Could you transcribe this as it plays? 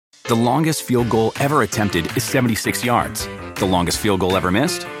The longest field goal ever attempted is 76 yards. The longest field goal ever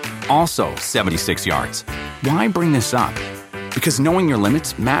missed? Also 76 yards. Why bring this up? Because knowing your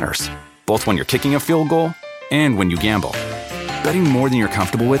limits matters, both when you're kicking a field goal and when you gamble. Betting more than you're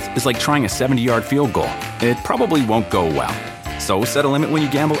comfortable with is like trying a 70-yard field goal. It probably won't go well. So set a limit when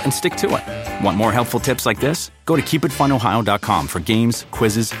you gamble and stick to it. Want more helpful tips like this? Go to keepitfunohio.com for games,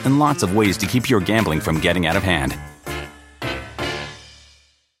 quizzes, and lots of ways to keep your gambling from getting out of hand.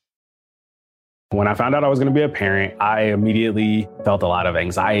 When I found out I was going to be a parent, I immediately felt a lot of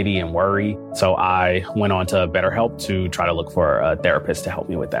anxiety and worry. So I went on to BetterHelp to try to look for a therapist to help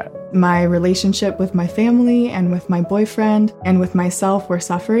me with that. My relationship with my family and with my boyfriend and with myself were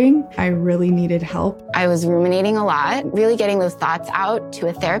suffering. I really needed help. I was ruminating a lot. Really getting those thoughts out to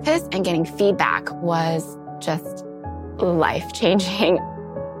a therapist and getting feedback was just life-changing.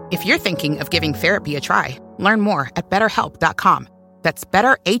 If you're thinking of giving therapy a try, learn more at BetterHelp.com. That's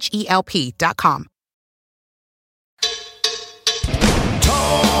BetterHelp.com.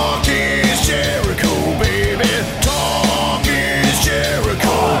 Talk is Jericho, baby. Talk is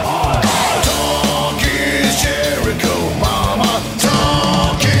Jericho. Talk is Jericho, mama.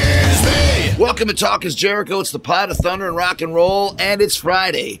 Talk is me. Welcome to Talk is Jericho. It's the pot of thunder and rock and roll, and it's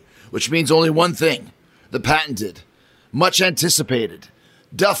Friday, which means only one thing. The patented, much anticipated,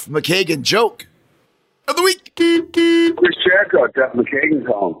 Duff McKagan joke of the week. Chris Jericho at Duff McKagan's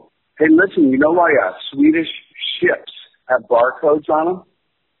home. Hey, listen, you know why Swedish ships have barcodes on them?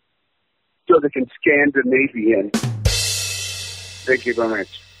 So they can scan the Navy in. Thank you very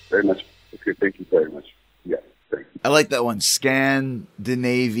much. Very much. Okay, thank you very much. Yeah, thank you. I like that one. Scan the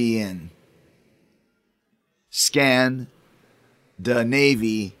Navy in. Scan the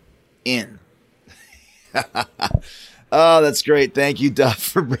Navy in. Oh, that's great. Thank you, Duff,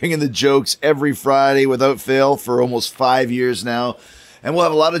 for bringing the jokes every Friday without fail for almost 5 years now. And we'll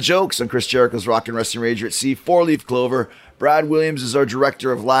have a lot of jokes on Chris Jericho's Rock and Wrestling Rager at Sea. 4-Leaf Clover. Brad Williams is our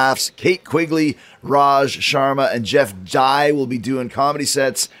director of laughs. Kate Quigley, Raj Sharma, and Jeff Dye will be doing comedy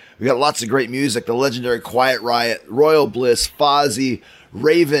sets. We got lots of great music. The legendary Quiet Riot, Royal Bliss, Fozzy,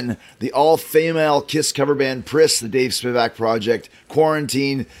 Raven, the all-female Kiss cover band Priss, the Dave Spivak Project,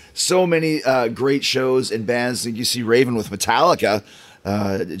 Quarantine, so many great shows and bands. I think you see Raven with Metallica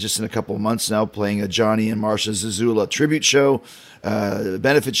just in a couple of months now, playing a Johnny and Marsha Zazula tribute show,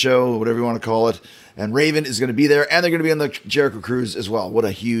 benefit show, whatever you want to call it. And Raven is going to be there, and they're going to be on the Jericho Cruise as well. What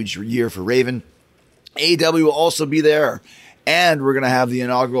a huge year for Raven. AW will also be there. And we're going to have the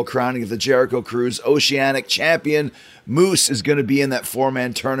inaugural crowning of the Jericho Cruise Oceanic Champion. Moose is going to be in that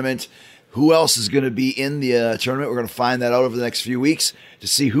 4-man tournament. Who else is going to be in the tournament? We're going to find that out over the next few weeks to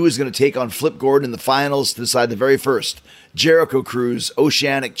see who is going to take on Flip Gordon in the finals to decide the very first Jericho Cruise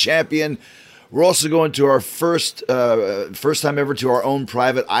Oceanic Champion. We're also going to our first time ever to our own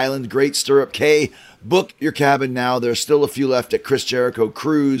private island, Great Stirrup Cay. Book your cabin now. There's still a few left at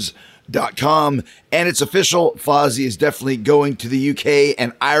ChrisJerichoCruise.com, and it's official. Fozzy is definitely going to the UK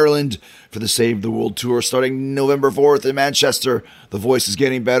and Ireland for the Save the World Tour starting November 4th in Manchester. The voice is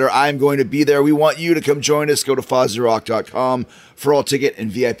getting better. I'm going to be there. We want you to come join us. Go to FozzyRock.com for all ticket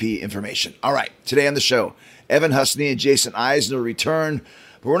and VIP information. All right, today on the show, Evan Husney and Jason Eisner return,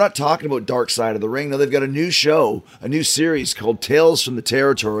 but we're not talking about Dark Side of the Ring. No, they've got a new show, a new series called Tales from the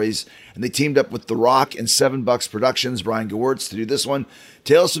Territories, and they teamed up with The Rock and Seven Bucks Productions, Brian Gewirtz, to do this one.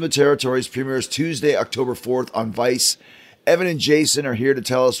 Tales from the Territories premieres Tuesday, October 4th on Vice. Evan and Jason are here to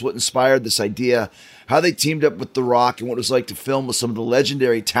tell us what inspired this idea, how they teamed up with The Rock, and what it was like to film with some of the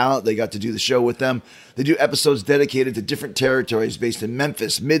legendary talent they got to do the show with them. They do episodes dedicated to different territories based in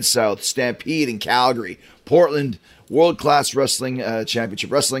Memphis, Mid-South, Stampede, and Calgary, Portland, World Class Wrestling,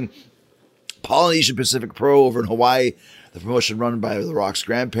 Championship Wrestling, Polynesian Pacific Pro over in Hawaii, the promotion run by The Rock's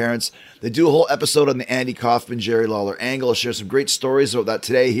grandparents. They do a whole episode on the Andy Kaufman, Jerry Lawler angle. I'll share some great stories about that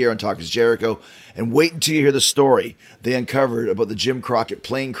today here on Talk is Jericho. And wait until you hear the story they uncovered about the Jim Crockett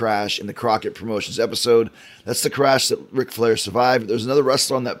plane crash in the Crockett Promotions episode. That's the crash that Ric Flair survived. There's another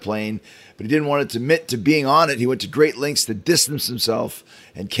wrestler on that plane, but he didn't want to admit to being on it. He went to great lengths to distance himself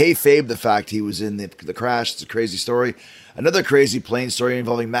and kayfabe the fact he was in the crash. It's a crazy story. Another crazy plane story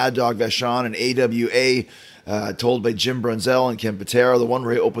involving Mad Dog Vachon and AWA, told by Jim Brunzell and Ken Patera, the one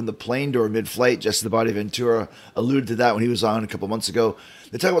where he opened the plane door mid-flight. Jesse the Body Ventura alluded to that when he was on a couple months ago.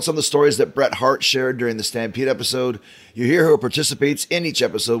 They talk about some of the stories that Bret Hart shared during the Stampede episode. You hear who participates in each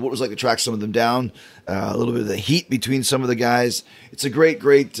episode, what it was like to track some of them down, a little bit of the heat between some of the guys. It's a great,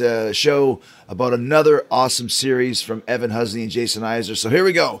 great show about another awesome series from Evan Husney and Jason Eisner. So here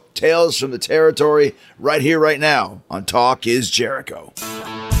we go. Tales from the Territory right here, right now on Talk is Jericho.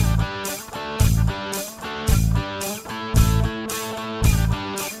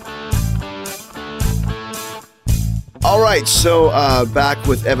 All right, so back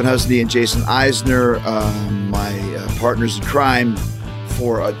with Evan Husney and Jason Eisner, my partners in crime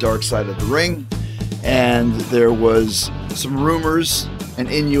for Dark Side of the Ring. And there was some rumors and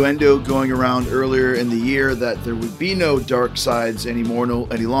innuendo going around earlier in the year that there would be no Dark Sides anymore,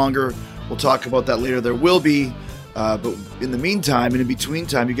 any longer. We'll talk about that later. There will be, but in the meantime, and in between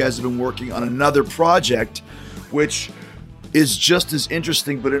time, you guys have been working on another project, which is just as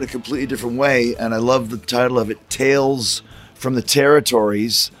interesting, but in a completely different way. And I love the title of it, Tales from the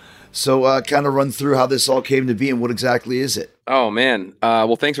Territories. So kind of run through how this all came to be and what exactly is it? Oh, man.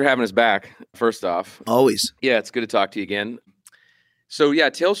 Well, thanks for having us back, first off. Always. Yeah, it's good to talk to you again. So yeah,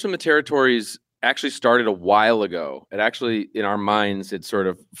 Tales from the Territories actually started a while ago. It actually, in our minds, it sort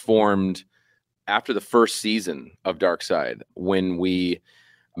of formed after the first season of Dark Side when we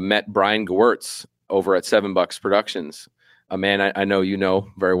met Brian Gewirtz over at Seven Bucks Productions, a man I know you know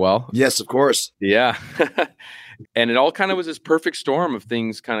very well. Yes, of course. Yeah. And it all kind of was this perfect storm of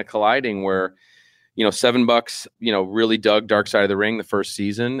things kind of colliding where, you know, Seven Bucks, you know, really dug Dark Side of the Ring the first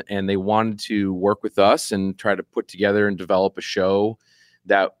season, and they wanted to work with us and try to put together and develop a show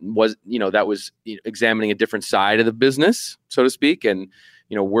that was examining a different side of the business, so to speak. And,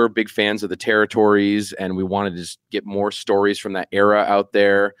 you know, we're big fans of the territories, and we wanted to just get more stories from that era out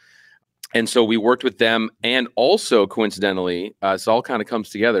there. And so we worked with them, and also coincidentally, this all kind of comes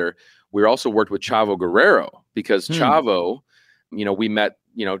together. We also worked with Chavo Guerrero because Chavo, you know, we met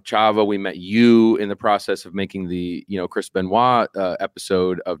Chavo, we met you in the process of making the, you know, Chris Benoit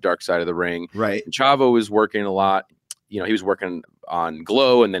episode of Dark Side of the Ring. Right. And Chavo was working a lot. You know, he was working on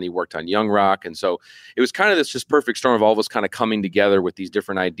Glow, and then he worked on Young Rock. And so it was kind of this just perfect storm of all of us kind of coming together with these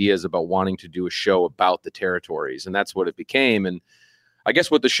different ideas about wanting to do a show about the territories. And that's what it became. And I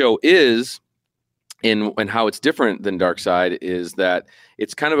guess what the show is, and how it's different than Dark Side, is that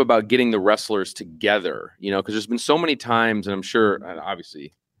it's kind of about getting the wrestlers together, you know, because there's been so many times, and I'm sure,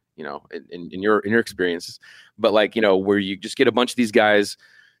 obviously, you know, in your experiences, but like, you know, where you just get a bunch of these guys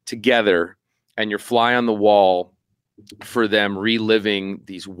together and you're fly on the wall for them reliving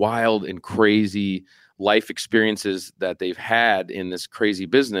these wild and crazy life experiences that they've had in this crazy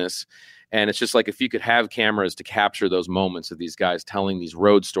business. And it's just like, if you could have cameras to capture those moments of these guys telling these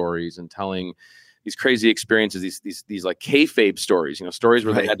road stories and telling these crazy experiences, these like kayfabe stories, you know, stories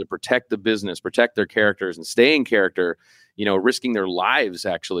where they had to protect the business, protect their characters and stay in character, you know, risking their lives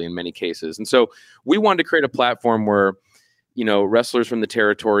actually in many cases. And so we wanted to create a platform where, you know, wrestlers from the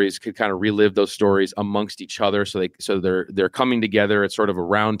territories could kind of relive those stories amongst each other. So they're coming together at sort of a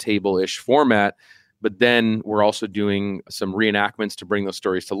round table-ish format, but then we're also doing some reenactments to bring those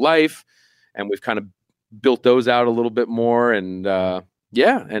stories to life. And we've kind of built those out a little bit more. And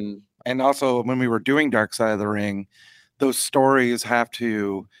And also, when we were doing Dark Side of the Ring, those stories have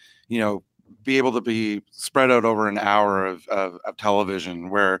to, you know, be able to be spread out over an hour of television,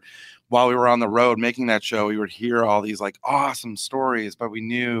 where while we were on the road making that show, we would hear all these like awesome stories, but we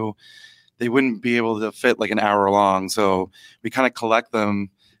knew they wouldn't be able to fit like an hour long. So we kind of collect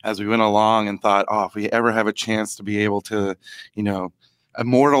them as we went along and thought, oh, if we ever have a chance to be able to, you know,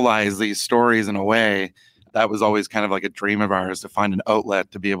 immortalize these stories in a way, that was always kind of like a dream of ours, to find an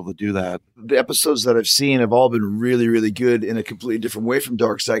outlet to be able to do that. The episodes that I've seen have all been really, really good in a completely different way from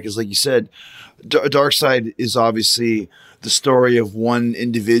Dark Side. Because like you said, Dark Side is obviously the story of one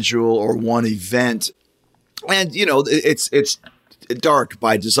individual or one event. And, you know, it's dark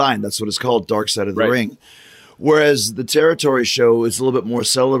by design. That's what it's called, Dark Side of the Ring. Whereas the Territory show is a little bit more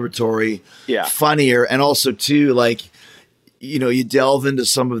celebratory, funnier. And also too, like, you know, you delve into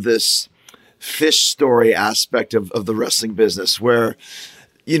some of this fish story aspect of the wrestling business, where,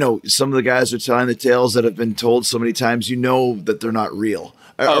 you know, some of the guys are telling the tales that have been told so many times, you know, that they're not real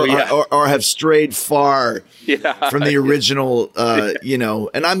or have strayed far from the original, you know,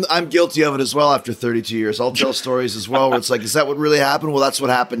 and I'm guilty of it as well. After 32 years, I'll tell stories as well where it's like, is that what really happened? Well, that's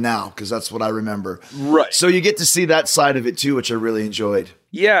what happened now, because that's what I remember. Right. So you get to see that side of it too, which I really enjoyed.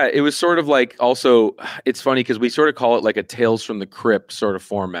 Yeah, it was sort of like, also, it's funny because we sort of call it like a Tales from the Crypt sort of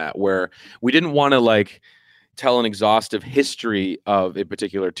format, where we didn't want to like tell an exhaustive history of a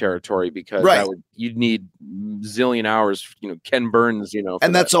particular territory, because you'd need zillion hours, you know, Ken Burns, you know.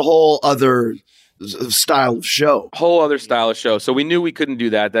 And that's a whole other style of show. So we knew we couldn't do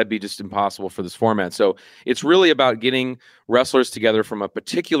that. That'd be just impossible for this format. So it's really about getting wrestlers together from a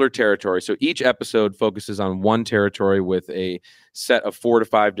particular territory. So each episode focuses on one territory with a set of 4 to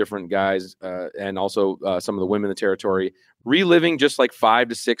 5 different guys, and also some of the women in the territory, reliving just like 5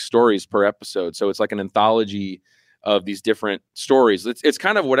 to 6 stories per episode. So it's like an anthology of these different stories. It's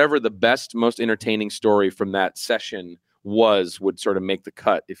kind of whatever the best, most entertaining story from that session would sort of make the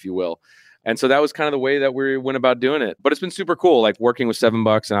cut, if you will. And so that was kind of the way that we went about doing it. But it's been super cool, like working with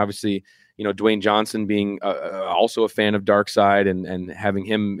 $7 and obviously, Dwayne Johnson being also a fan of Darkseid and having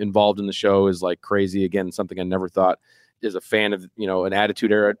him involved in the show is like crazy. Again, something I never thought as a fan of, an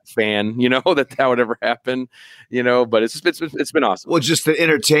Attitude Era fan, that would ever happen, but it's been awesome. Well, just an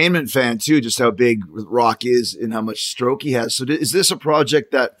entertainment fan too, just how big Rock is and how much stroke he has. So is this a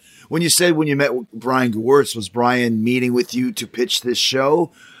project that when you met Brian Gewirtz, was Brian meeting with you to pitch this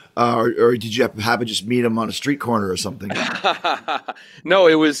show? Or did you happen to just meet him on a street corner or something? No,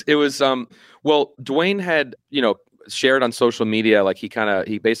 it was, well, Dwayne had, shared on social media, like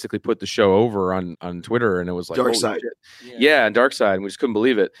he basically put the show over on Twitter, and it was like Darkseid. Yeah, and Darkseid, and we just couldn't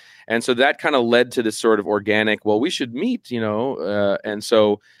believe it. And so that kind of led to this sort of organic, well, we should meet, and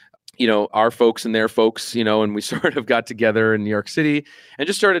so, our folks and their folks, and we sort of got together in New York City and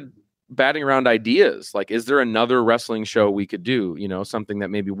just started batting around ideas. Like, is there another wrestling show we could do, something that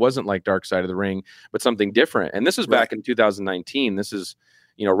maybe wasn't like Dark Side of the Ring, but something different. And this was back in 2019. This is,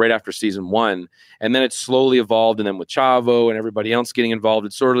 right after season 1. And then it slowly evolved. And then with Chavo and everybody else getting involved,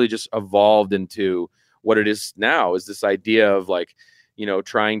 it sort of just evolved into what it is now, is this idea of like,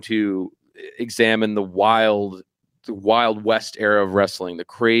 trying to examine the Wild West era of wrestling, the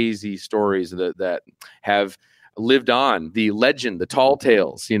crazy stories that have lived on, the legend, the tall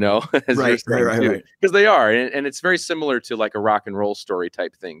tales, right. Because they are, and it's very similar to like a rock and roll story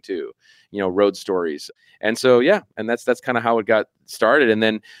type thing too, road stories. And so, yeah, and that's kind of how it got started. And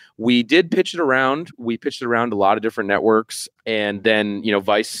then we did pitch it around. We pitched it around a lot of different networks, and then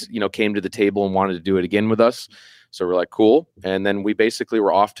Vice, came to the table and wanted to do it again with us. So we're like, cool. And then we basically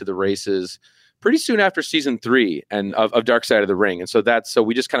were off to the races pretty soon after season 3 and of Dark Side of the Ring. And so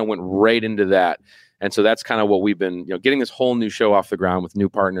we just kind of went right into that. And so that's kind of what we've been, getting this whole new show off the ground with new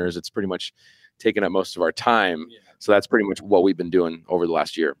partners. It's pretty much taken up most of our time. Yeah. So that's pretty much what we've been doing over the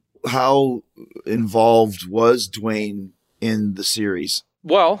last year. How involved was Dwayne in the series?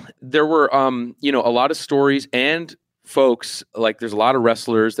 Well, there were, a lot of stories and folks, like there's a lot of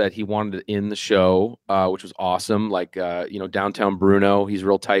wrestlers that he wanted in the show, which was awesome. Like, Downtown Bruno, he's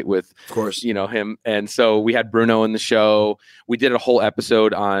real tight with, of course, him. And so we had Bruno in the show. We did a whole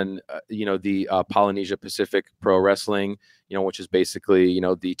episode on, the Polynesia Pacific Pro Wrestling, which is basically,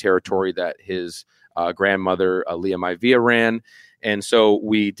 the territory that his grandmother, Leah Maivia, ran. And so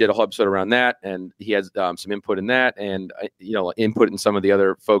we did a whole episode around that, and he has some input in that, and, input in some of the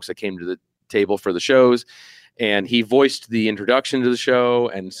other folks that came to the table for the shows. And he voiced the introduction to the show.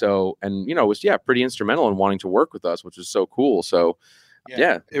 And so, was, pretty instrumental in wanting to work with us, which was so cool. So,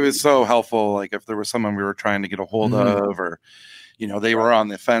 yeah. It was so helpful. Like if there was someone we were trying to get a hold of, or, they were on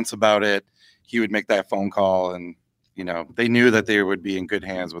the fence about it, he would make that phone call, and, they knew that they would be in good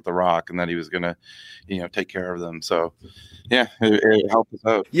hands with The Rock and that he was going to, take care of them. So, yeah, it helped us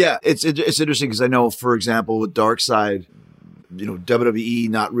out. Yeah, it's interesting because I know, for example, with Darkseid, WWE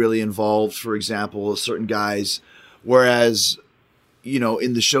not really involved, for example, certain guys, whereas,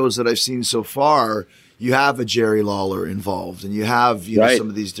 in the shows that I've seen so far, you have a Jerry Lawler involved, and you have, some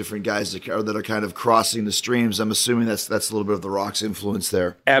of these different guys that are kind of crossing the streams. I'm assuming that's a little bit of The Rock's influence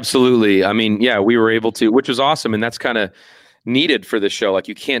there. Absolutely. I mean, yeah, we were able to, which was awesome. And that's kind of needed for this show. Like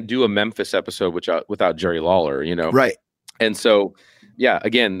you can't do a Memphis episode without Jerry Lawler, Right. And so, yeah,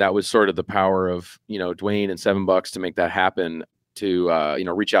 again, that was sort of the power of, Dwayne and $7 to make that happen, to,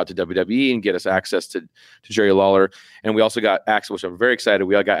 reach out to WWE and get us access to Jerry Lawler. And we also got access, which I'm very excited.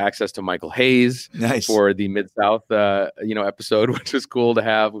 We all got access to Michael Hayes for the Mid-South, episode, which was cool to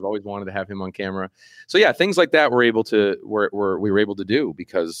have. We've always wanted to have him on camera. So yeah, things like that we were able to do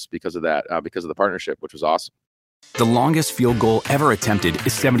because of that, because of the partnership, which was awesome. The longest field goal ever attempted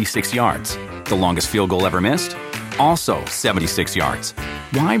is 76 yards. The longest field goal ever missed? Also 76 yards.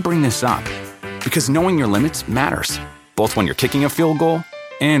 Why bring this up? Because knowing your limits matters, both when you're kicking a field goal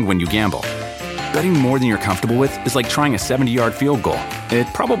and when you gamble. Betting more than you're comfortable with is like trying a 70-yard field goal. It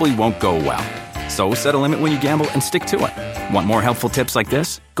probably won't go well. So set a limit when you gamble and stick to it. Want more helpful tips like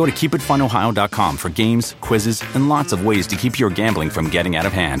this? Go to keepitfunohio.com for games, quizzes, and lots of ways to keep your gambling from getting out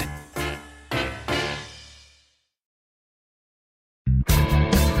of hand.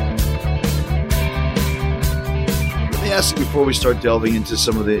 Before we start delving into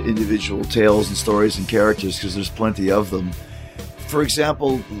some of the individual tales and stories and characters, because there's plenty of them. For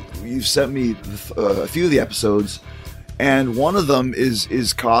example, you've sent me a few of the episodes, and one of them is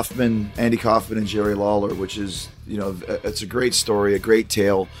Andy Kaufman and Jerry Lawler, which is, it's a great story, a great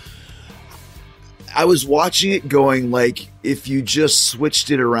tale. I was watching it going, like, if you just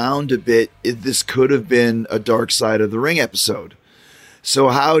switched it around a bit, this could have been a Dark Side of the Ring episode. So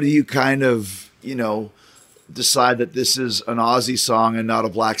how do you kind of, decide that this is an Ozzy song and not a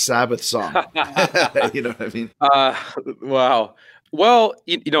Black Sabbath song? You know what I mean? Wow. Well,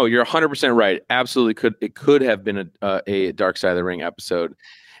 you know, you're 100% right. Absolutely it could have been a Dark Side of the Ring episode.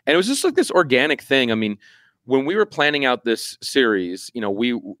 And it was just like this organic thing. I mean, when we were planning out this series, you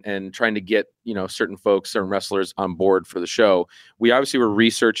know, and trying to get, you know, certain wrestlers on board for the show, we obviously were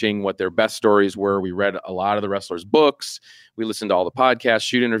researching what their best stories were. We read a lot of the wrestlers' books. We listened to all the podcasts,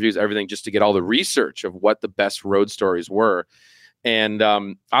 shoot interviews, everything, just to get all the research of what the best road stories were. And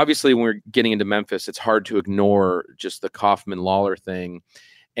obviously, when we're getting into Memphis, it's hard to ignore just the Kaufman-Lawler thing.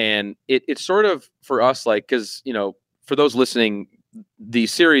 And it's sort of, for us, like, because, you know, for those listening, the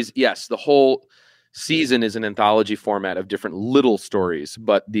series, yes, the whole season is an anthology format of different little stories,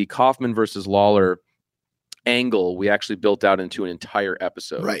 but the Kaufman versus Lawler angle we actually built out into an entire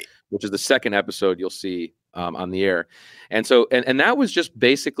episode, right? Which is the second episode you'll see on the air. And so, and that was just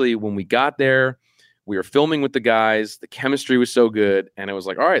basically when we got there, we were filming with the guys, the chemistry was so good, and it was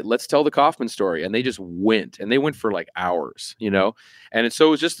like, all right, let's tell the Kaufman story. And they just went, and they went for like hours, you know? And so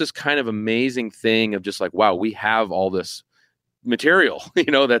it was just this kind of amazing thing of just like, wow, we have all this material, you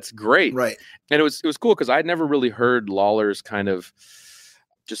know, that's great. Right. And it was cool because I'd never really heard Lawler's kind of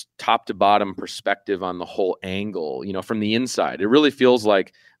just top to bottom perspective on the whole angle, you know, from the inside. It really feels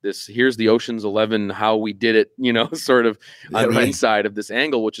like this, here's the Ocean's 11, how we did it, you know, sort of on the inside of this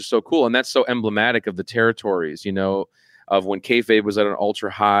angle, which is so cool. And that's so emblematic of the territories, you know, of when kayfabe was at an ultra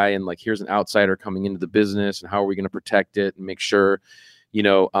high and like, here's an outsider coming into the business and how are we going to protect it and make sure, you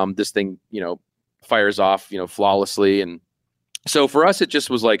know, this thing, you know, fires off, you know, flawlessly. And so for us, it just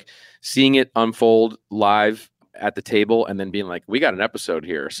was like seeing it unfold live at the table and then being like, we got an episode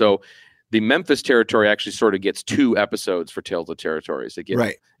here. So the Memphis territory actually sort of gets 2 episodes for Tales of Territories. It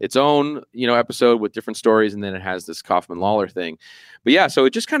gets its own, you know, episode with different stories. And then it has this Kaufman-Lawler thing. But yeah, so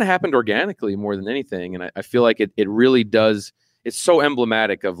it just kind of happened organically more than anything. And I feel like it really does. It's so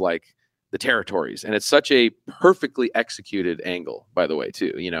emblematic of like the territories. And it's such a perfectly executed angle, by the way,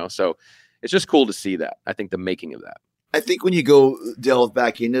 too, you know? So it's just cool to see that. I think the making of that. I think when you go delve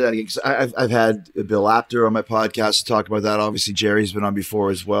back into that again, because I've had Bill Apter on my podcast to talk about that. Obviously, Jerry's been on before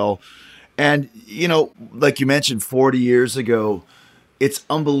as well. And, you know, like you mentioned, 40 years ago, it's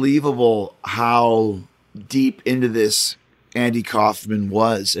unbelievable how deep into this Andy Kaufman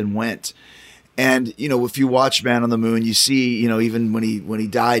was and went. And, you know, if you watch Man on the Moon, you see, you know, even when he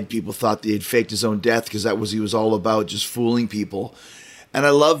died, people thought that he had faked his own death because he was all about just fooling people. And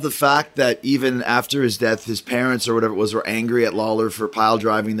I love the fact that even after his death, his parents or whatever it was were angry at Lawler for pile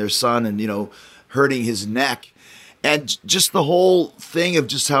driving their son and, you know, hurting his neck. And just the whole thing of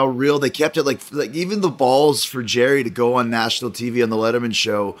just how real they kept it. Like even the balls for Jerry to go on national TV on the Letterman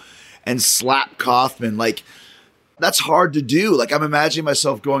show and slap Kaufman, like that's hard to do. Like I'm imagining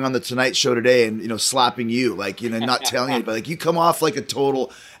myself going on the Tonight Show today and, you know, slapping you, like, you know, not telling anybody. Like you come off like a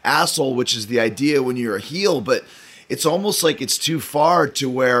total asshole, which is the idea when you're a heel, but it's almost like it's too far to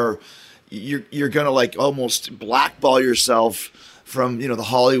where you're going to like almost blackball yourself from, you know, the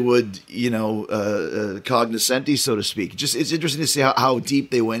Hollywood, you know, cognoscenti, so to speak. Just it's interesting to see how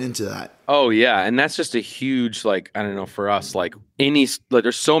deep they went into that. Oh yeah, and that's just a huge, like, I don't know, for us, like there's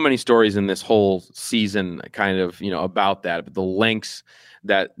so many stories in this whole season kind of, you know, about that, but the lengths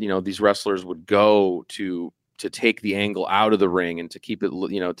that, you know, these wrestlers would go to take the angle out of the ring and to keep it,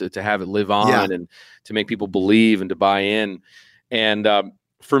 you know, to have it live on and to make people believe and to buy in. And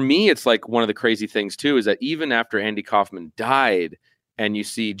for me, it's like one of the crazy things too, is that even after Andy Kaufman died and you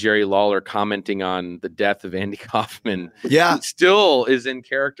see Jerry Lawler commenting on the death of Andy Kaufman, he still is in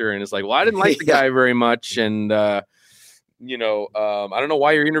character and is like, well, I didn't like the guy very much. And, you know, I don't know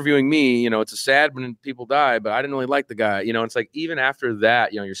why you're interviewing me. You know, it's a sad when people die, but I didn't really like the guy. You know, it's like, even after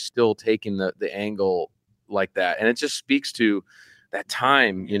that, you know, you're still taking the angle like that, and it just speaks to that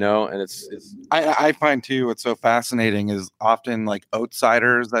time, you know. And it's I find too what's so fascinating is often like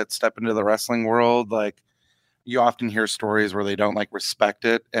outsiders that step into the wrestling world, like you often hear stories where they don't like respect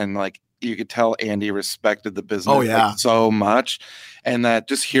it, and like you could tell Andy respected the business like, so much, and that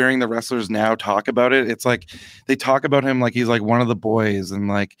just hearing the wrestlers now talk about it, it's like they talk about him like he's like one of the boys, and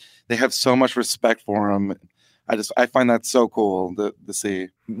like they have so much respect for him. I find that so cool to see.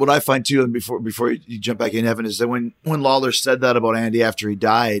 What I find too, and before you jump back in, Evan, is that when Lawler said that about Andy after he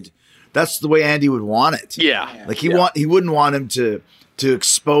died, that's the way Andy would want it. Yeah. Like he wouldn't want him to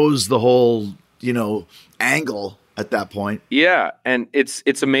expose the whole, you know, angle at that point. Yeah. And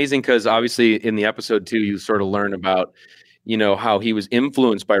it's amazing because obviously in the episode too, you sort of learn about, you know, how he was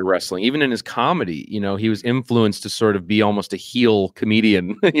influenced by wrestling, even in his comedy. You know, he was influenced to sort of be almost a heel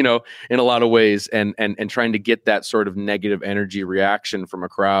comedian, you know, in a lot of ways, and trying to get that sort of negative energy reaction from a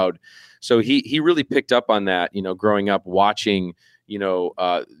crowd. So he really picked up on that, you know, growing up watching, you know,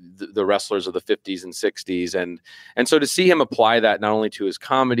 the wrestlers of the 50s and 60s. And so to see him apply that not only to his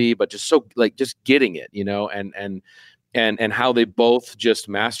comedy, but just so like just getting it, you know, and how they both just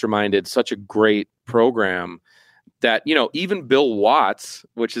masterminded such a great program that, you know, even Bill Watts,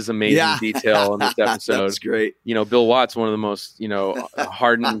 which is amazing detail in this episode. That's great. You know, Bill Watts, one of the most, you know,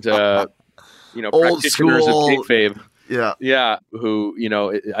 hardened, you know, old practitioners school of kayfabe. Yeah. Yeah. Who, you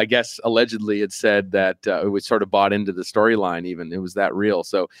know, I guess allegedly had said that it was sort of bought into the storyline, even. It was that real.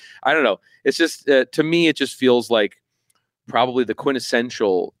 So I don't know. It's just, to me, it just feels like probably the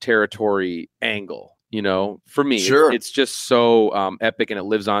quintessential territory angle, you know, for me. Sure. It's just so epic, and it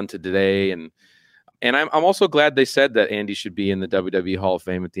lives on to today. And I'm also glad they said that Andy should be in the WWE Hall of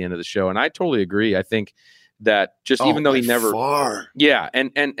Fame at the end of the show. And I totally agree. I think that just even though he never,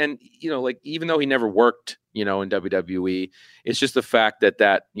 and you know, like even though he never worked, you know, in WWE, it's just the fact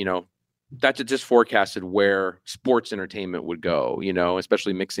that you know, that just forecasted where sports entertainment would go, you know,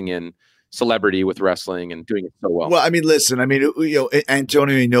 especially mixing in celebrity with wrestling and doing it so well. Well, I mean, listen, I mean, you know,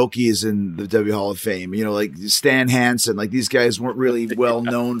 Antonio Inoki is in the WWE Hall of Fame, you know, like Stan Hansen, like these guys weren't really well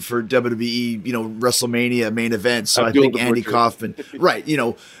known for WWE, you know, WrestleMania main events. So I think Andy Kaufman, right. You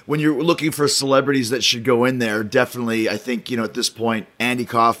know, when you're looking for celebrities that should go in there, definitely, I think, you know, at this point, Andy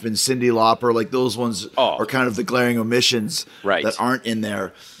Kaufman, Cyndi Lauper, like those ones are kind of the glaring omissions that aren't in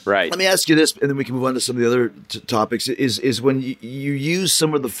there. Right. Let me ask you this, and then we can move on to some of the other topics. Is when you use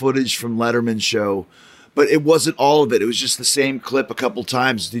some of the footage from Letterman's show, but it wasn't all of it. It was just the same clip a couple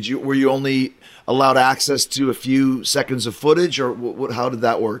times. Were you only allowed access to a few seconds of footage, or how did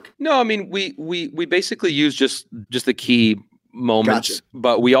that work? No, I mean we basically used just the key moments,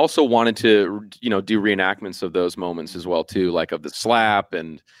 but we also wanted to, you know, do reenactments of those moments as well too, like of the slap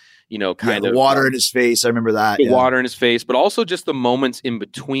and, you know, kind of water in his face. I remember that. The water in his face, but also just the moments in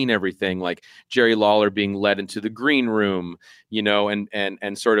between everything, like Jerry Lawler being led into the green room, you know,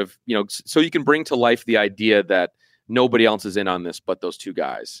 and sort of, you know, so you can bring to life the idea that nobody else is in on this but those two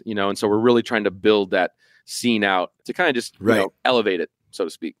guys, you know, and so we're really trying to build that scene out to kind of just you know, elevate it, so to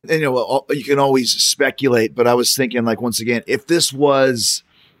speak. And, you know, you can always speculate, but I was thinking, like, once again, if this was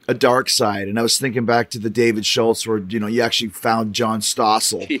a dark side, and I was thinking back to the David Schultz where, you know, you actually found John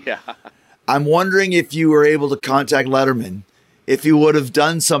Stossel. Yeah. I'm wondering if you were able to contact Letterman, if he would have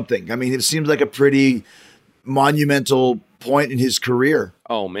done something. I mean, it seems like a pretty monumental point in his career.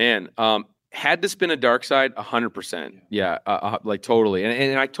 Oh man. Had this been a dark side, 100%. Yeah. Like totally.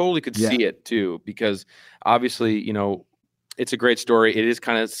 And I totally could see it too, because obviously, you know, it's a great story. It is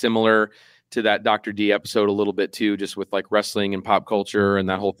kind of similar to that Dr. D episode a little bit too, just with like wrestling and pop culture and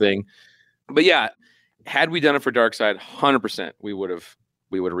that whole thing. But yeah, had we done it for Dark Side, 100%, we would have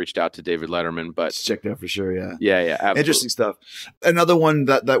reached out to David Letterman. But checked out for sure. Yeah. Absolutely. Interesting stuff. Another one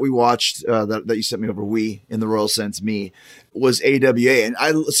that we watched that you sent me over, in the royal sense, me, was AWA. And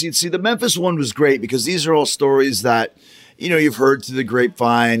I see the Memphis one was great because these are all stories that, you know, you've heard through the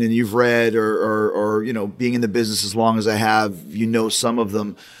grapevine and you've read or, you know, being in the business as long as I have, you know, some of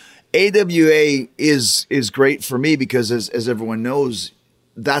them. AWA is great for me because as everyone knows,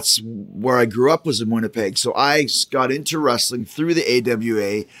 that's where I grew up, was in Winnipeg. So I got into wrestling through the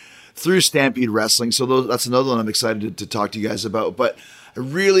AWA, through Stampede Wrestling. So that's another one I'm excited to talk to you guys about. But I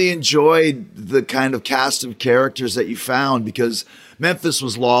really enjoyed the kind of cast of characters that you found, because Memphis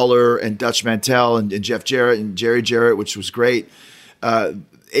was Lawler and Dutch Mantel and Jeff Jarrett and Jerry Jarrett, which was great.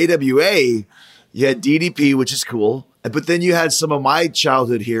 AWA, you had DDP, which is cool. But then you had some of my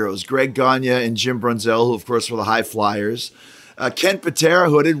childhood heroes, Greg Gagne and Jim Brunzell, who, of course, were the High Flyers. Ken Patera,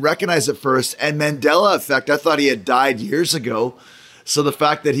 who I didn't recognize at first, and Mandela Effect. I thought he had died years ago. So the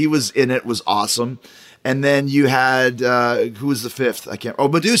fact that he was in it was awesome. And then you had, who was the fifth?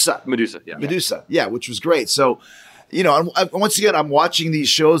 Medusa. Medusa, yeah, which was great. So, you know, once again, I'm watching these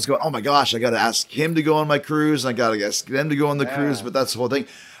shows going, oh my gosh, I got to ask him to go on my cruise. And I got to ask them to go on the cruise, but that's the whole thing.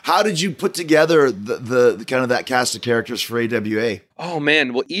 How did you put together the kind of that cast of characters for AWA? Oh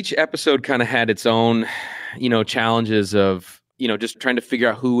man, well, each episode kind of had its own, you know, challenges of, you know, just trying to figure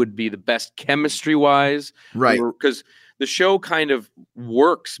out who would be the best chemistry wise. Right. Because the show kind of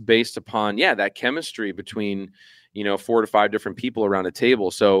works based upon, that chemistry between, you know, 4 to 5 different people around a table.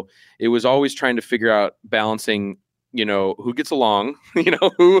 So it was always trying to figure out balancing who gets along, who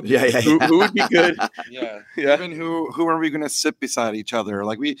would be good. Yeah. Yeah. Even who are we going to sit beside each other?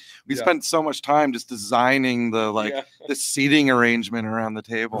 Like we spent so much time just designing the seating arrangement around the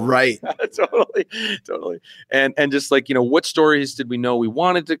table. Right. Totally. And just like, what stories did we know we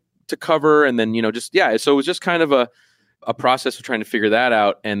wanted to cover? And then, so it was just kind of a process of trying to figure that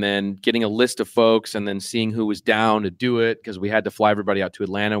out, and then getting a list of folks, and then seeing who was down to do it, because we had to fly everybody out to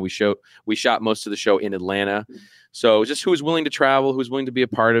Atlanta. We shot most of the show in Atlanta. So just who was willing to travel, who was willing to be a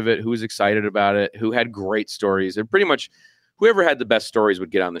part of it, who was excited about it, who had great stories, and pretty much whoever had the best stories would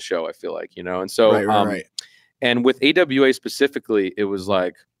get on the show, I feel like, and so, right. And with AWA specifically, it was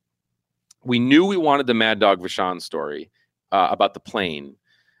like, we knew we wanted the Mad Dog Vachon story about the plane.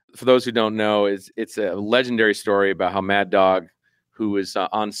 For those who don't know, it's a legendary story about how Mad Dog, who was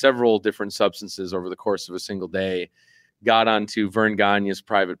on several different substances over the course of a single day, got onto Vern Gagne's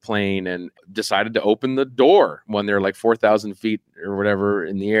private plane and decided to open the door when they're like 4,000 feet or whatever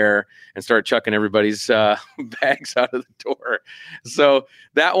in the air, and start chucking everybody's bags out of the door. So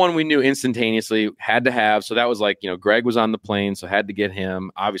that one we knew instantaneously had to have. So that was like, Greg was on the plane, so had to get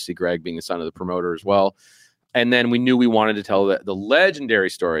him. Obviously, Greg being the son of the promoter as well. And then we knew we wanted to tell the legendary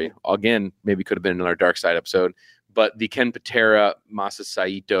story. Again, maybe could have been in our Dark Side episode, but the Ken Patera, Masa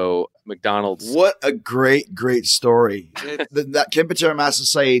Saito, McDonald's. What a great story. that Ken Patera, Masa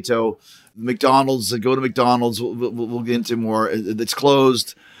Saito, McDonald's, go to McDonald's. We'll get into more. It's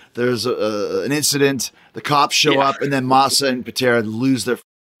closed. There's an incident. The cops show up, and then Masa and Patera lose their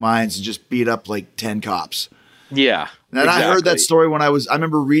minds and just beat up like 10 cops. Yeah. And I heard that story when I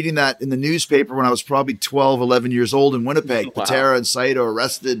remember reading that in the newspaper when I was probably 12, 11 years old in Winnipeg. Wow. Patera and Saito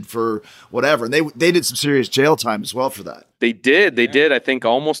arrested for whatever. And they did some serious jail time as well for that. They did. I think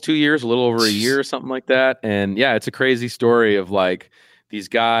almost 2 years, a little over a year or something like that. And yeah, it's a crazy story of like these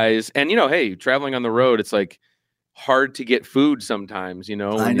guys. And, hey, traveling on the road, it's like hard to get food sometimes, I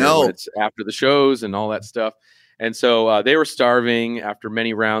know. When it's after the shows and all that stuff. And so they were starving after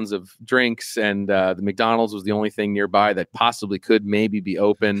many rounds of drinks, and the McDonald's was the only thing nearby that possibly could maybe be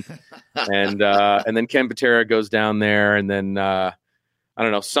open. And then Ken Patera goes down there, and then I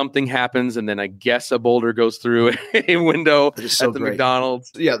don't know, something happens, and then I guess a boulder goes through a window at the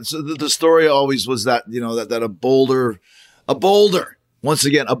McDonald's. Yeah. So the story always was that that a boulder, once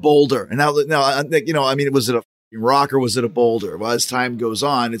again a boulder, and now was it a rock or was it a boulder? Well, as time goes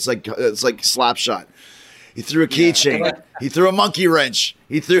on, it's like Slapshot. He threw a keychain. He threw a monkey wrench.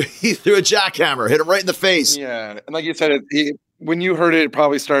 He threw a jackhammer. Hit him right in the face. Yeah, and like you said, when you heard it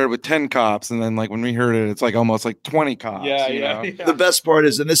probably started with 10 cops, and then like when we heard it, it's like almost like 20 cops. Yeah. The best part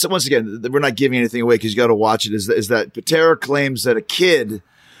is, and this once again, we're not giving anything away because you got to watch it. Is that Patera claims that a kid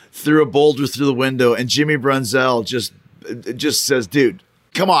threw a boulder through the window, and Jimmy Brunzell just says, "Dude,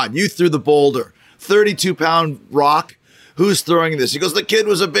 come on, you threw the boulder, 32-pound rock. Who's throwing this?" He goes, "The kid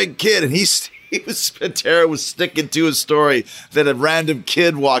was a big kid," and Patera was sticking to his story that a random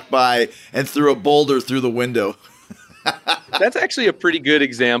kid walked by and threw a boulder through the window. That's actually a pretty good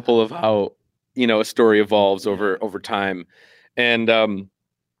example of how, a story evolves over time. And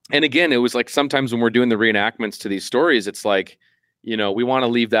again, it was like sometimes when we're doing the reenactments to these stories, it's like, we want to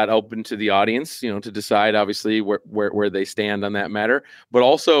leave that open to the audience, to decide obviously where they stand on that matter. But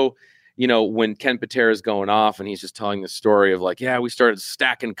also, when Ken Patera is going off and he's just telling the story of like, yeah, we started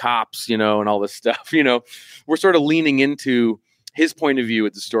stacking cops, and all this stuff, we're sort of leaning into his point of view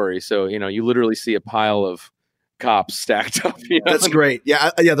with the story. So, you literally see a pile of cops stacked up. That's great. Yeah.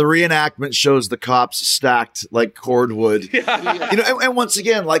 The reenactment shows the cops stacked like cordwood. Yeah. And once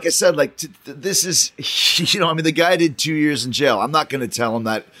again, like I said, like this is, the guy did 2 years in jail. I'm not going to tell him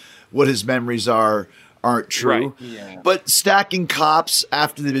that what his memories aren't true. Right. Yeah. But stacking cops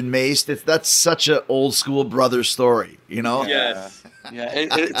after they've been maced, that's such an old school brother story, Yes. Yeah.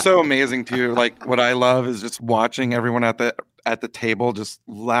 It's so amazing too. Like what I love is just watching everyone at the table just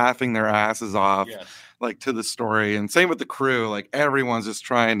laughing their asses off. Yes. Like to the story, and same with the crew. Like everyone's just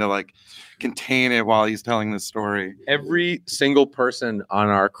trying to like contain it while he's telling the story. Every single person on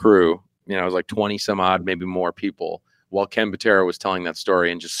our crew, it was like 20 some odd, maybe more people, while Ken Patera was telling that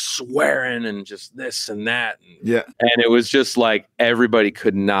story and just swearing and just this and that. And it was just like everybody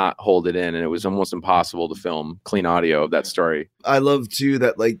could not hold it in, and it was almost impossible to film clean audio of that story. I love too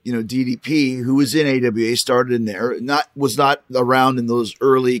that DDP, who was in AWA, started in there, was not around in those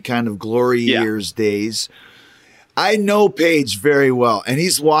early kind of glory years days. I know Paige very well, and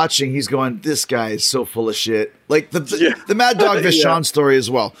he's watching. He's going, "This guy is so full of shit." Like the Mad Dog Vachon story as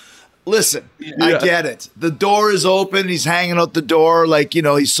well. Listen, I get it. The door is open. He's hanging out the door like,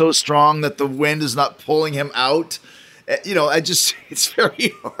 he's so strong that the wind is not pulling him out. It's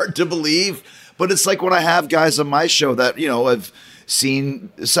very hard to believe. But it's like when I have guys on my show that, have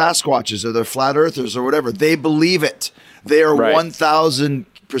seen Sasquatches or they're flat earthers or whatever. They believe it. They are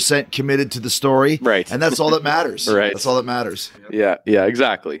 1,000% committed to the story. Right. And that's all that matters. Right. That's all that matters. Yeah,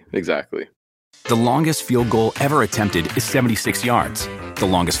 exactly. The longest field goal ever attempted is 76 yards. The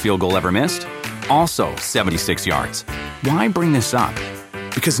longest field goal ever missed? Also 76 yards. Why bring this up?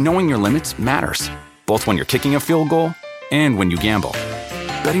 Because knowing your limits matters, both when you're kicking a field goal and when you gamble.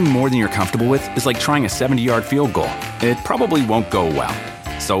 Betting more than you're comfortable with is like trying a 70-yard field goal. It probably won't go well.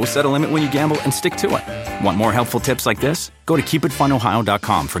 So set a limit when you gamble and stick to it. Want more helpful tips like this? Go to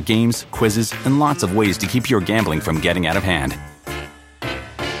keepitfunohio.com for games, quizzes, and lots of ways to keep your gambling from getting out of hand.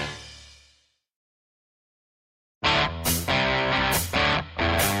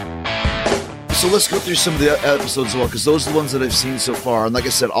 So let's go through some of the episodes as well, because those are the ones that I've seen so far. And like I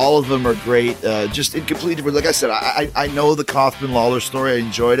said, all of them are great, just in completely different. Like I said, I know the Kaufman-Lawler story. I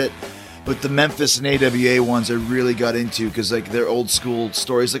enjoyed it. But the Memphis and AWA ones I really got into because like they're old school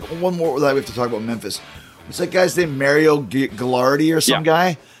stories. Like one more that we have to talk about Memphis. What's that guy's name? Mario Gallardi or some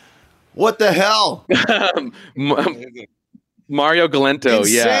guy? What the hell? Mario Galento.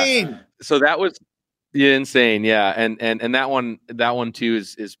 Insane. Yeah. So that was insane. Yeah. And that one too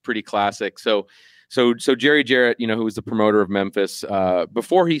is pretty classic. So Jerry Jarrett, who was the promoter of Memphis,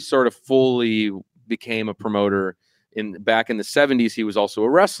 before he sort of fully became a promoter back in the 70s, he was also a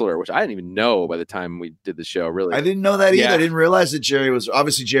wrestler, which I didn't even know by the time we did the show. Really, I didn't know that either. I didn't realize that Jerry's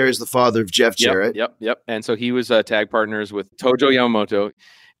the father of Jeff Jarrett. Yep. And so he was tag partners with Tojo Yamamoto.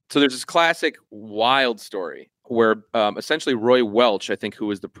 So there's this classic wild story where essentially Roy Welch, I think, who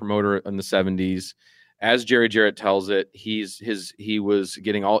was the promoter in the 70s, as Jerry Jarrett tells it, he had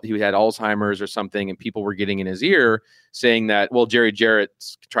Alzheimer's or something, and people were getting in his ear saying that, well, Jerry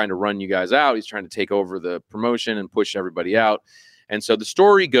Jarrett's trying to run you guys out. He's trying to take over the promotion and push everybody out. And so the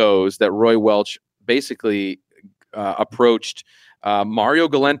story goes that Roy Welch basically approached Mario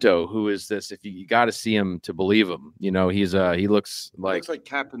Galento, who is this, if you got to see him to believe him, he looks like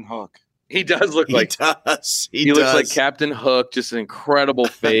Captain Hook. He does look like he looks like Captain Hook, just an incredible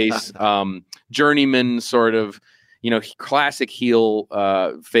face, journeyman sort of, classic heel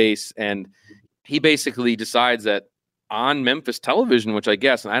face. And he basically decides that on Memphis television, which I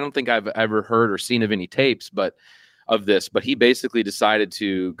guess, and I don't think I've ever heard or seen of any tapes, but he basically decided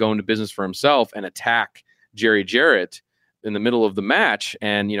to go into business for himself and attack Jerry Jarrett in the middle of the match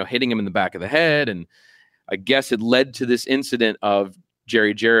and, hitting him in the back of the head. And I guess it led to this incident of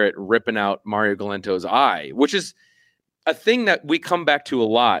Jerry Jarrett ripping out Mario Galento's eye, which is a thing that we come back to a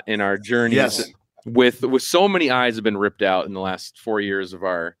lot in our journeys. Yes. With so many eyes have been ripped out in the last 4 years of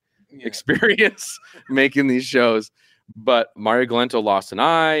our experience making these shows. But Mario Galento lost an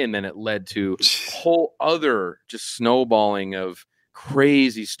eye, and then it led to a whole other just snowballing of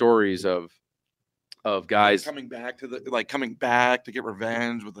crazy stories of guys coming back to get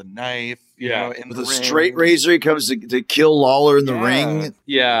revenge with a knife. With a straight razor, he comes to kill Lawler in the ring.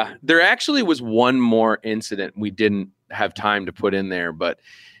 Yeah, there actually was one more incident we didn't have time to put in there, but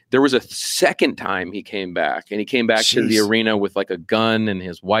there was a second time he came back, and he came back to the arena with like a gun, and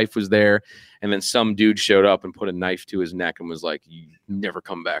his wife was there, and then some dude showed up and put a knife to his neck and was like, "You never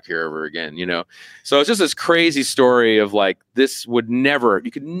come back here ever again," So it's just this crazy story of like,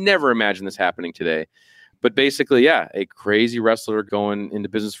 you could never imagine this happening today. But basically, a crazy wrestler going into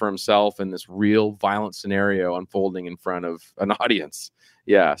business for himself and this real violent scenario unfolding in front of an audience.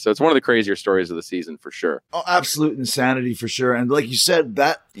 Yeah, so it's one of the crazier stories of the season for sure. Oh, absolute insanity for sure. And like you said,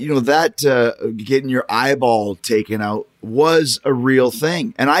 that getting your eyeball taken out was a real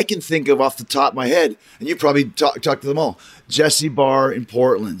thing. And I can think of off the top of my head, and you probably talked to them all, Jesse Barr in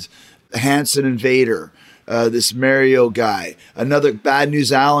Portland, Hanson and Vader, this Mario guy, another Bad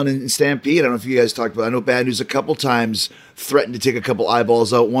News Allen in Stampede. I don't know if you guys talked about it. I know Bad News a couple times threatened to take a couple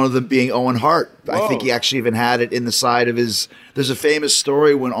eyeballs out, one of them being Owen Hart. Whoa. I think he actually even had it in the side of his... There's a famous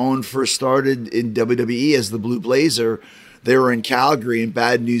story when Owen first started in WWE as the Blue Blazer. They were in Calgary and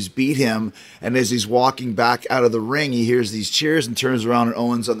Bad News beat him. And as he's walking back out of the ring, he hears these cheers and turns around, and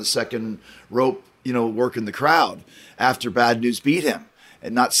Owen's on the second rope, working the crowd after Bad News beat him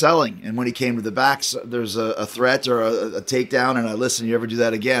and not selling. And when he came to the back, there's a threat or a takedown. And listen, you ever do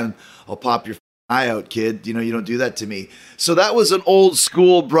that again, I'll pop your eye out, kid. You don't do that to me. So that was an old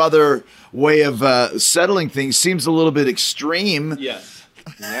school brother way of settling things. Seems a little bit extreme. Yes.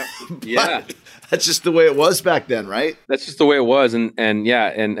 Yep. Yeah. That's just the way it was back then, right? That's just the way it was. And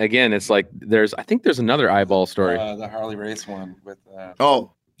again, it's like I think there's another eyeball story. The Harley Race one with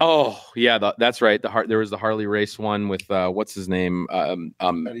Oh yeah, that's right. There was the Harley Race one with what's his name?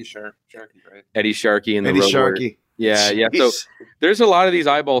 Eddie Sharkey, right? Eddie Sharkey and Eddie Sharkey. Yeah. So there's a lot of these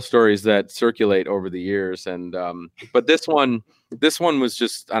eyeball stories that circulate over the years, and but this one was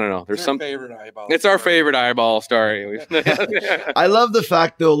just, I don't know. There's some favorite eyeball. It's our favorite eyeball story. I love the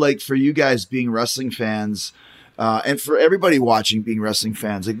fact though, like for you guys being wrestling fans, and for everybody watching being wrestling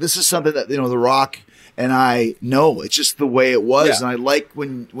fans, like this is something that, The Rock and I know. It's just the way it was, and I like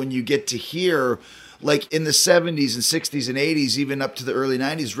when you get to hear. Like in the 70s and 60s and 80s, even up to the early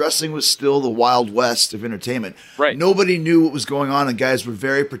 90s, wrestling was still the Wild West of entertainment. Right. Nobody knew what was going on, and guys were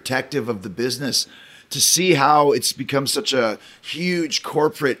very protective of the business. To see how it's become such a huge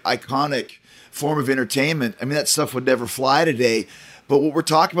corporate, iconic form of entertainment, I mean, that stuff would never fly today. But what we're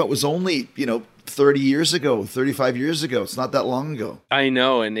talking about was only, 30 years ago, 35 years ago. It's not that long ago. I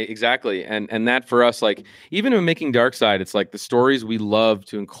know. And exactly. And that for us, like, even in making Dark Side, it's like the stories we love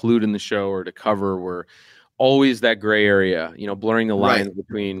to include in the show or to cover were always that gray area, blurring the lines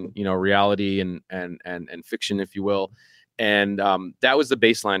between, reality and fiction, if you will. And that was the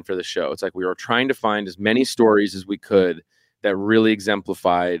baseline for the show. It's like we were trying to find as many stories as we could that really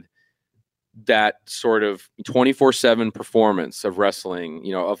exemplified that sort of 24/7 performance of wrestling,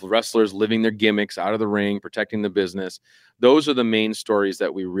 of wrestlers living their gimmicks out of the ring, protecting the business. Those are the main stories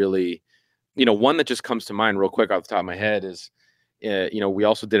that we really, one that just comes to mind real quick off the top of my head is, we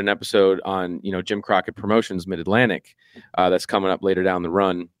also did an episode on, Jim Crockett Promotions Mid-Atlantic that's coming up later down the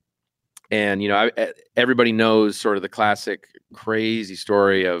run. And, everybody knows sort of the classic crazy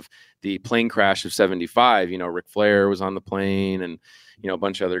story of the plane crash of 75. Ric Flair was on the plane and, a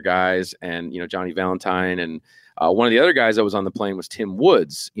bunch of other guys and, Johnny Valentine. And one of the other guys that was on the plane was Tim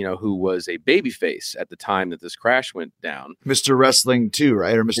Woods, who was a babyface at the time that this crash went down. Mr. Wrestling too,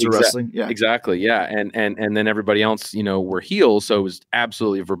 right? Or Mr. Wrestling? Yeah. Exactly. Yeah. And then everybody else, were heels. So it was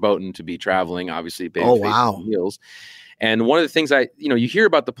absolutely verboten to be traveling, obviously, babyface and heels. And one of the things you hear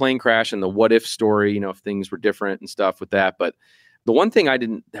about the plane crash and the what if story, if things were different and stuff with that. But the one thing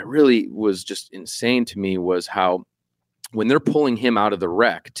that really was just insane to me was how when they're pulling him out of the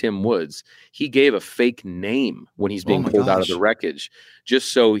wreck, Tim Woods, he gave a fake name when he's being pulled out of the wreckage,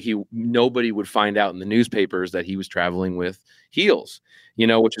 just so nobody would find out in the newspapers that he was traveling with heels,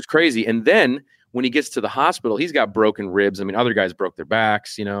 which is crazy. And then when he gets to the hospital, he's got broken ribs. I mean, other guys broke their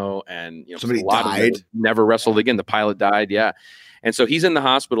backs, and somebody died. Never wrestled again. The pilot died. Yeah. And so he's in the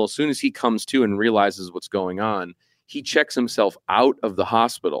hospital. As soon as he comes to and realizes what's going on, he checks himself out of the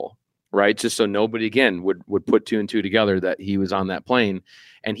hospital, right? Just so nobody again would put two and two together that he was on that plane.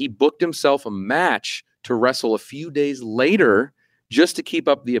 And he booked himself a match to wrestle a few days later just to keep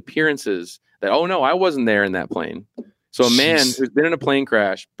up the appearances that, oh no, I wasn't there in that plane. So a man who's been in a plane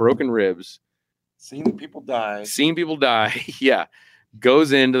crash, broken ribs, seen people die, yeah,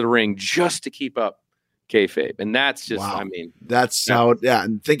 goes into the ring just to keep up kayfabe. And that's just, that's how,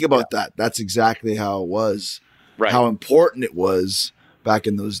 and think about that. That's exactly how it was, right? How important it was back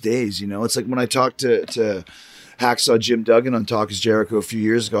in those days. It's like when I talked to Hacksaw Jim Duggan on Talk is Jericho a few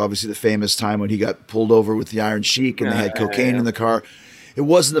years ago, obviously the famous time when he got pulled over with the Iron Sheik and they had cocaine in the car. It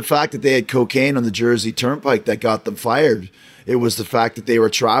wasn't the fact that they had cocaine on the Jersey Turnpike that got them fired. It was the fact that they were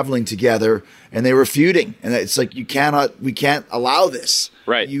traveling together and they were feuding. And it's like, we can't allow this.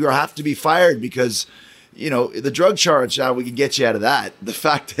 Right. You have to be fired because, the drug charge, we can get you out of that. The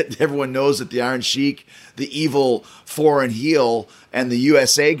fact that everyone knows that the Iron Sheik, the evil foreign heel, and the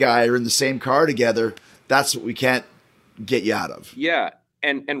USA guy are in the same car together, that's what we can't get you out of. Yeah.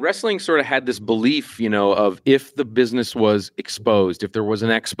 And wrestling sort of had this belief, of if the business was exposed, if there was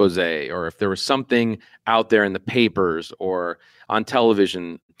an expose, or if there was something out there in the papers or on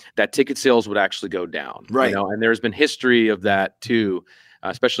television, that ticket sales would actually go down. Right. And there's been history of that too,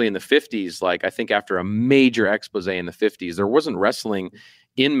 especially in the 50s. Like I think after a major expose in the 50s, there wasn't wrestling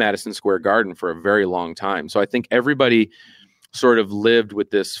in Madison Square Garden for a very long time. So I think everybody sort of lived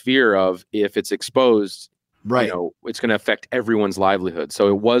with this fear of if it's exposed, right, it's going to affect everyone's livelihood. So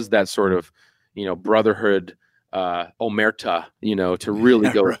it was that sort of, brotherhood, omerta, to really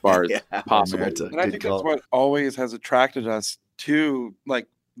go as far as possible. And I think that's what always has attracted us to, like,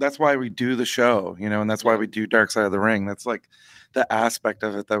 that's why we do the show, and that's why we do Dark Side of the Ring. That's like the aspect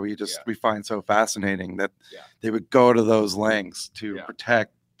of it that we find so fascinating, that they would go to those lengths to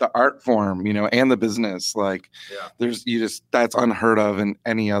protect the art form, and the business. Like that's unheard of in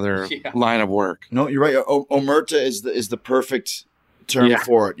any other line of work. No, you're right. Omerta is the perfect term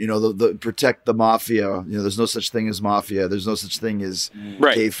for it. The protect the mafia. There's no such thing as mafia. There's no such thing as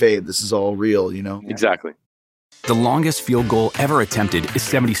kayfabe. This is all real. Exactly. The longest field goal ever attempted is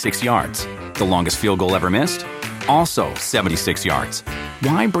 76 yards. The longest field goal ever missed? Also 76 yards.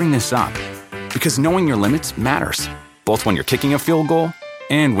 Why bring this up? Because knowing your limits matters, both when you're kicking a field goal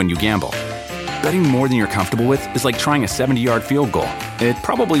and when you gamble. Betting more than you're comfortable with is like trying a 70-yard field goal. It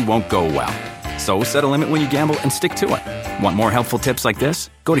probably won't go well. So set a limit when you gamble and stick to it. Want more helpful tips like this?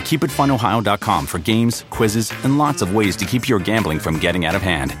 Go to keepitfunohio.com for games, quizzes, and lots of ways to keep your gambling from getting out of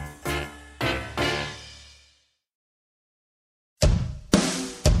hand.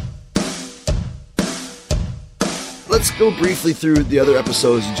 Let's go briefly through the other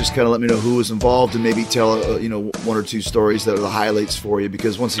episodes and just kind of let me know who was involved and maybe tell, one or two stories that are the highlights for you.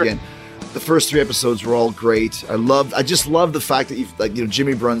 Because once again, the first 3 episodes were all great. I just love the fact that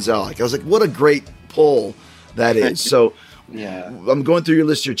Jimmy Brunzell. I was like, what a great pull that is. So yeah, I'm going through your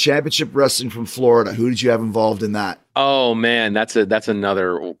list here. Championship Wrestling from Florida. Who did you have involved in that? Oh man, that's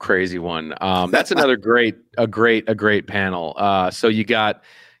another crazy one. That's another great panel. So you got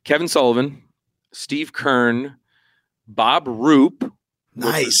Kevin Sullivan, Steve Kern, Bob Roop,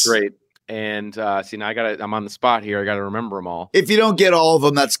 nice, great, and see now I'm on the spot here. I got to remember them all. If you don't get all of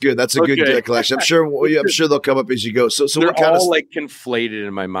them, that's good. That's a good collection. I'm sure they'll come up as you go. So they're what kind all like conflated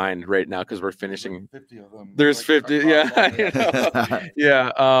in my mind right now because we're finishing. 50 of them. There's 50. Yeah,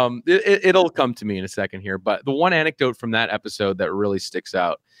 yeah. It'll come to me in a second here. But the one anecdote from that episode that really sticks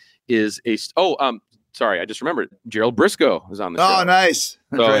out is sorry, I just remembered. Gerald Briscoe was on the show. Oh, nice.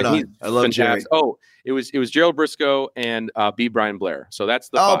 So right on. I love Jerry. Oh, it was Gerald Briscoe and B. Brian Blair. So that's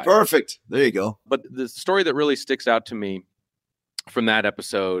the 5. Perfect. There you go. But the story that really sticks out to me from that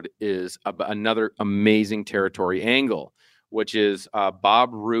episode is another amazing territory angle, which is Bob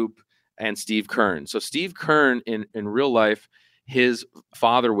Roop and Steve Kern. So Steve Kern in real life, his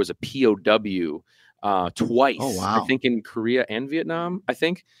father was a POW twice. Oh, wow. I think in Korea and Vietnam, I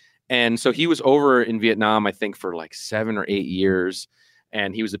think. And so he was over in Vietnam, I think, for like 7 or 8 years.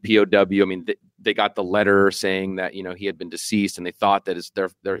 And he was a POW. I mean, they got the letter saying that, he had been deceased, and they thought that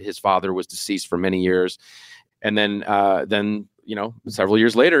his father was deceased for many years. And then several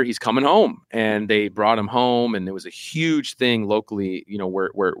years later, he's coming home, and they brought him home, and it was a huge thing locally,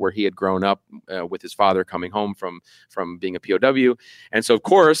 where he had grown up with his father coming home from being a POW. And so, of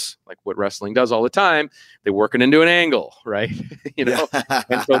course, like what wrestling does all the time, they work it into an angle, right? And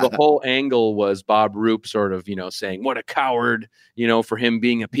so the whole angle was Bob Roop sort of, saying, what a coward, for him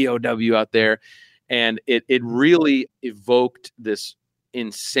being a POW out there. And it really evoked this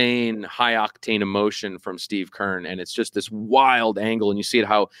insane high octane emotion from Steve Kern, and it's just this wild angle, and you see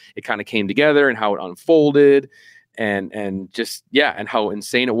how it kind of came together and how it unfolded and how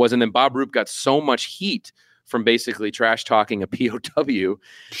insane it was. And then Bob Roop got so much heat from basically trash talking a POW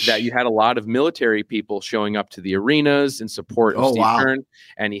that you had a lot of military people showing up to the arenas in support of Steve Kern,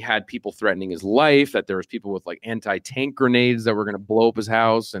 and he had people threatening his life, that there was people with like anti-tank grenades that were going to blow up his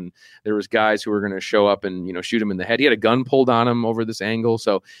house, and there was guys who were going to show up and shoot him in the head. He had a gun pulled on him over this angle.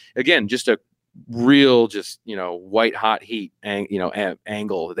 So again, just a real white hot heat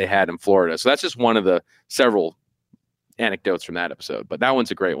angle that they had in Florida. So that's just one of the several anecdotes from that episode, but that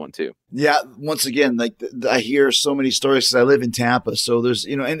one's a great one too. Yeah, once again, like I hear so many stories because I live in Tampa, so there's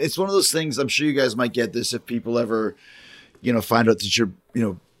and it's one of those things. I'm sure you guys might get this if people ever find out that you're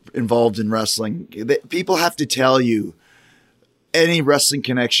involved in wrestling. People have to tell you any wrestling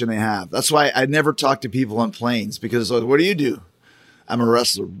connection they have. That's why I never talk to people on planes, because like, what do you do? I'm a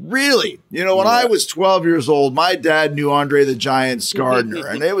wrestler. Really? When I was 12 years old, my dad knew Andre the Giant Gardner,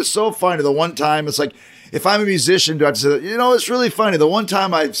 and it was so funny. The one time, it's like, if I'm a musician, do I have to say, it's really funny. The one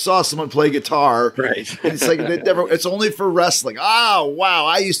time I saw someone play guitar, right? It's like it's only for wrestling. Oh, wow!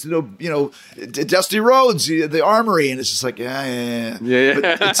 I used to know, Dusty Rhodes, the Armory, and it's just like, yeah.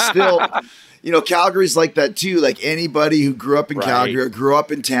 But it's still, Calgary's like that too. Like anybody who grew up in Calgary or grew up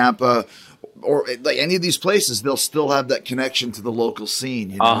in Tampa, or like any of these places, they'll still have that connection to the local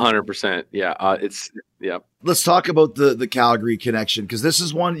scene. 100%. Yeah. Let's talk about the Calgary connection, because this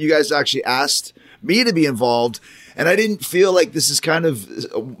is one you guys actually asked me to be involved, and I didn't feel like, this is kind of,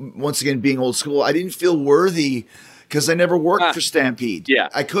 once again, being old school, I didn't feel worthy because I never worked for Stampede. Yeah.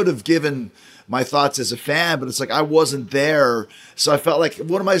 I could have given my thoughts as a fan, but it's like I wasn't there. So I felt like,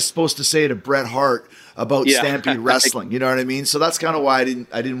 what am I supposed to say to Bret Hart about Stampede Wrestling? You know what I mean? So that's kind of why I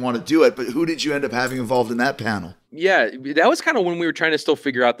didn't want to do it. But who did you end up having involved in that panel? Yeah, that was kind of when we were trying to still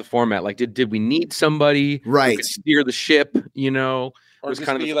figure out the format. Like, did we need somebody who could steer the ship, Or just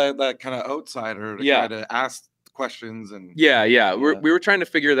kind of that kind of outsider to kind of ask questions and we were trying to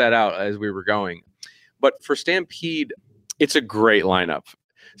figure that out as we were going. But for Stampede, it's a great lineup.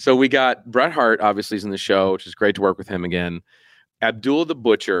 So we got Bret Hart, obviously, is in the show, which is great to work with him again. Abdullah the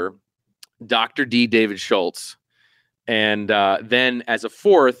Butcher, Dr. D. David Schultz, and then as a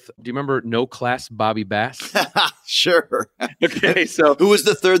fourth, do you remember No Class Bobby Bass? Sure. Okay, so who was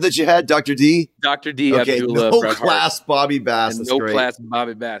the third that you had? Dr. D? Dr. D. Okay, Abdullah, No Class Bobby Bass. And No Class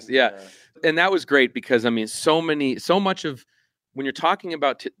Bobby Bass. Yeah. And that was great because, I mean, so much of when you're talking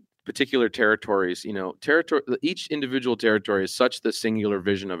about particular territories, you know, each individual territory is such the singular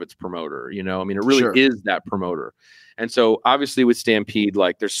vision of its promoter, you know, I mean, it really is that promoter. And so obviously with Stampede,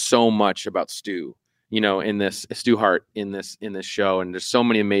 like there's so much about Stu, you know, in this Stu Hart in this show. And there's so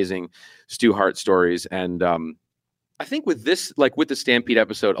many amazing Stu Hart stories. And I think with this, like with the Stampede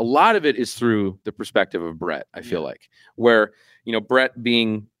episode, a lot of it is through the perspective of Brett, I feel like, where, you know, Brett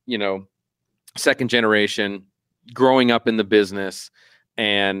being, you know, second generation, growing up in the business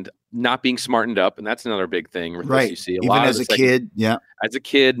and not being smartened up. And that's another big thing. With Right. This, you see a Even lot as a kid. Yeah. As a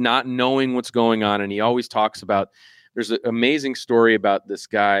kid, not knowing what's going on. And he always talks about, there's an amazing story about this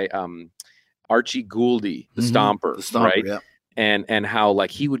guy, Archie Gouldy, the Stomper, right? Yeah. And how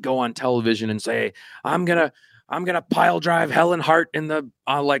like he would go on television and say, I'm gonna pile drive Helen Hart in the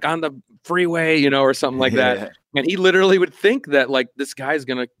like on the freeway, you know, or something like that. And he literally would think that like this guy's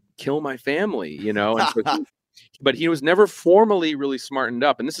gonna kill my family, you know. And so but he was never formally really smartened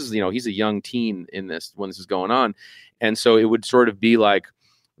up. And this is, you know, he's a young teen in this when this is going on. And so it would sort of be like,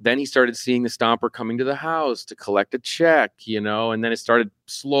 then he started seeing the Stomper coming to the house to collect a check, you know, and then it started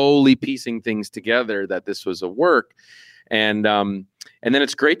slowly piecing things together that this was a work. And then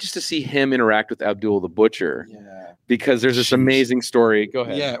it's great just to see him interact with Abdul the Butcher, because there's this amazing story. Go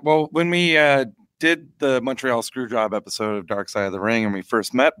ahead. Yeah. Well, when we did the Montreal Screwjob episode of Dark Side of the Ring, and we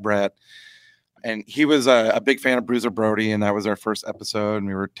first met Brett, and he was a big fan of Bruiser Brody, and that was our first episode. And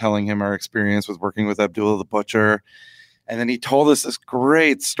we were telling him our experience with working with Abdullah the Butcher. And then he told us this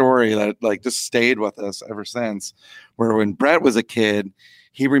great story that like just stayed with us ever since, where when Brett was a kid,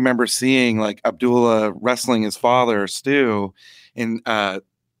 he remembers seeing like Abdullah wrestling his father, Stu, and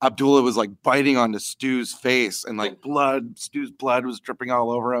Abdullah was like biting onto Stu's face, and like Stu's blood was dripping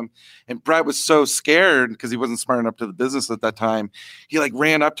all over him. And Brett was so scared because he wasn't smart enough to the business at that time. He like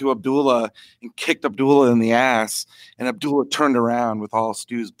ran up to Abdullah and kicked Abdullah in the ass. And Abdullah turned around with all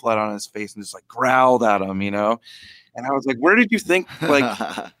Stu's blood on his face and just like growled at him, you know? And I was like, where did you think like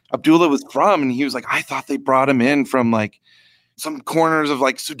Abdullah was from? And he was like, I thought they brought him in from like some corners of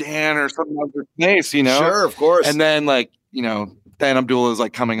like Sudan or some other place, you know? Sure, of course. And then like, you know, then Abdullah is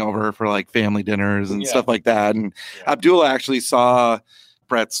like coming over for like family dinners and stuff like that. And Abdullah actually saw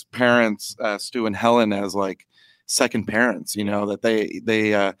Brett's parents, Stu and Helen, as like second parents, you know, that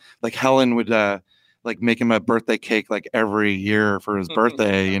they like Helen would like make him a birthday cake like every year for his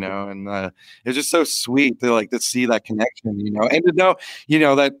birthday, you know, and it's just so sweet to like to see that connection, you know, and to know, you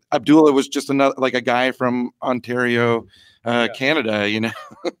know, that Abdullah was just another like a guy from Ontario, Canada, you know.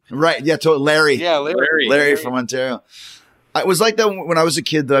 Right. Yeah. Larry. Yeah. Larry from Ontario. It was like that when I was a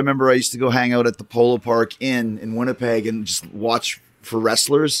kid. Though I remember I used to go hang out at the Polo Park Inn in Winnipeg and just watch for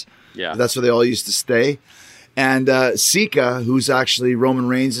wrestlers. Yeah. That's where they all used to stay. And Sika, who's actually Roman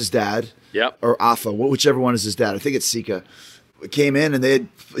Reigns' dad. Yep. Or Afa, whichever one is his dad. I think it's Sika. Came in and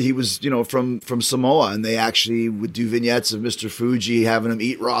he was, you know, from Samoa, and they actually would do vignettes of Mr. Fuji having him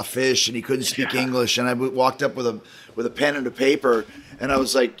eat raw fish, and he couldn't speak English. And I walked up with a pen and a paper, and I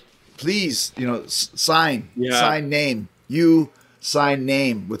was like, please, you know, sign name. You sign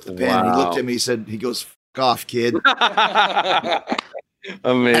name with the pen. Wow. He looked at me, he goes, "F off, kid."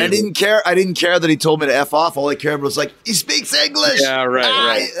 Amazing. And I didn't care that he told me to F off. All I cared was like, he speaks English. Yeah,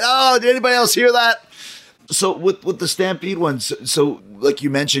 right. Oh, did anybody else hear that? So with the Stampede ones, so like you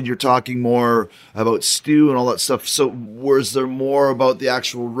mentioned, you're talking more about Stu and all that stuff. So was there more about the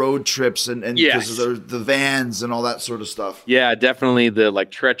actual road trips and because of the vans and all that sort of stuff? Yeah, definitely the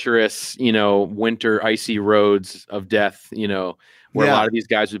like treacherous, you know, winter icy roads of death, you know, where a lot of these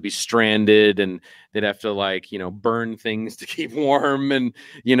guys would be stranded and they'd have to like, you know, burn things to keep warm and,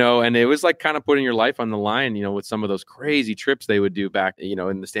 you know, and it was like kind of putting your life on the line, you know, with some of those crazy trips they would do back, you know,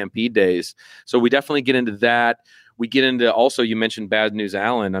 in the Stampede days. So we definitely get into that. We get into also, you mentioned Bad News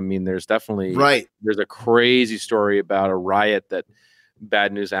Allen. I mean, there's definitely, there's a crazy story about a riot that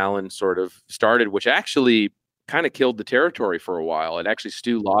Bad News Allen sort of started, which actually kind of killed the territory for a while. It actually,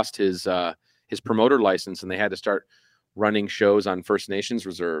 Stu lost his promoter license and they had to start running shows on First Nations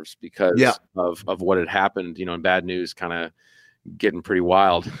reserves because of what had happened, you know, and Bad News kind of getting pretty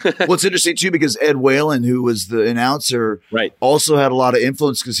wild. Well, it's interesting too, because Ed Whalen, who was the announcer, also had a lot of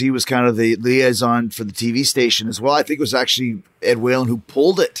influence because he was kind of the liaison for the TV station as well. I think it was actually Ed Whalen who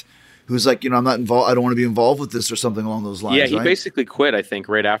pulled it, who was like, you know, I'm not involved. I don't want to be involved with this or something along those lines. Yeah. He basically quit, I think,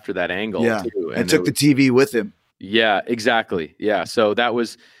 right after that angle. Yeah. Too. And took the TV with him. Yeah, exactly. Yeah. So that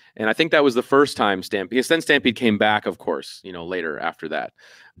was, and I think that was the first time Stampede, then Stampede came back, of course, you know, later after that.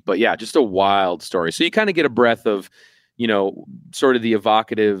 But yeah, just a wild story. So you kind of get a breath of, you know, sort of the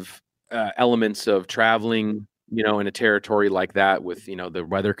evocative elements of traveling in a territory like that with, the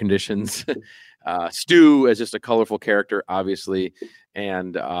weather conditions. Stu as just a colorful character, obviously.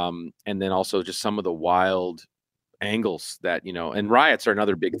 And then also just some of the wild angles that, and riots are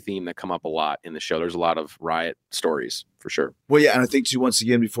another big theme that come up a lot in the show. There's a lot of riot stories for sure. Well, yeah. And I think too, once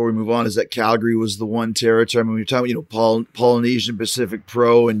again, before we move on, is that Calgary was the one territory. I mean, we're talking, Polynesian Pacific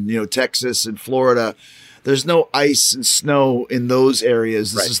Pro and, Texas and Florida. There's no ice and snow in those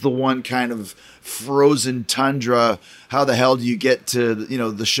areas. This is the one kind of frozen tundra. How the hell do you get to,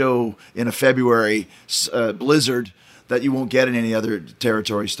 the show in a February blizzard that you won't get in any other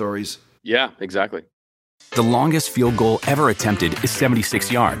territory stories? Yeah, exactly. The longest field goal ever attempted is 76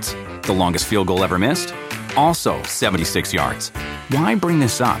 yards. The longest field goal ever missed? Also 76 yards. Why bring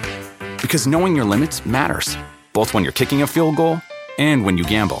this up? Because knowing your limits matters, both when you're kicking a field goal and when you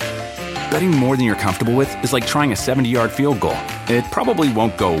gamble. Betting more than you're comfortable with is like trying a 70-yard field goal. It probably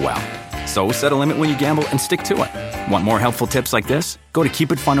won't go well. So set a limit when you gamble and stick to it. Want more helpful tips like this? Go to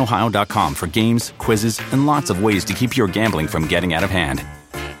keepitfunohio.com for games, quizzes, and lots of ways to keep your gambling from getting out of hand.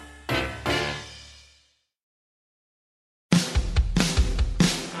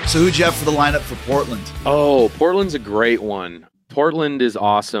 So who'd you have for the lineup for Portland? Oh, Portland's a great one. Portland is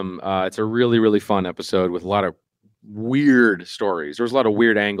awesome. It's a really, really fun episode with a lot of weird stories. There was a lot of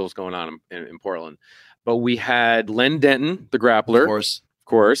weird angles going on in Portland. But we had Len Denton, the grappler. Of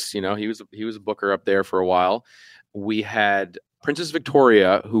course, he was a booker up there for a while. We had Princess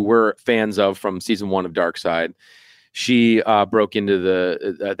Victoria, who we're fans of from season 1 of Darkside. She broke into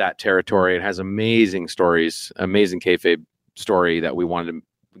that territory and has amazing stories, amazing kayfabe story that we wanted to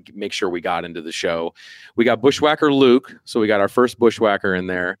make sure we got into the show. We got Bushwhacker Luke, so we got our first Bushwhacker in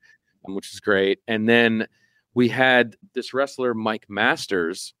there, which is great. And then we had this wrestler, Mike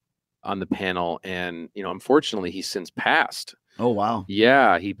Masters, on the panel, and unfortunately, he's since passed. Oh wow!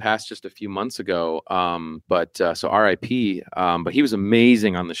 Yeah, he passed just a few months ago. So R.I.P. But he was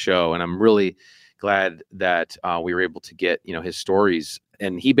amazing on the show, and I'm really glad that we were able to get his stories.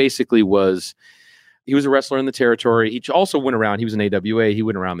 And he basically was. He was a wrestler in the territory. He also went around. He was an AWA. He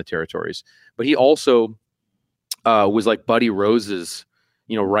went around the territories, but he also was like Buddy Rose's,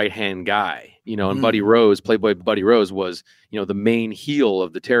 right-hand guy, and Buddy Rose, Playboy Buddy Rose, was, the main heel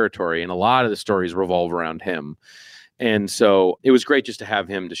of the territory. And a lot of the stories revolve around him. And so it was great just to have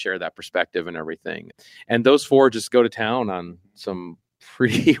him to share that perspective and everything. And those four just go to town on some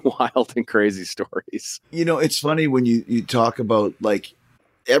pretty wild and crazy stories. It's funny when you talk about like,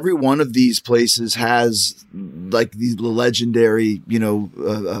 every one of these places has like the legendary,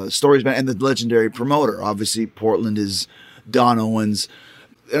 stories and the legendary promoter. Obviously, Portland is Don Owens.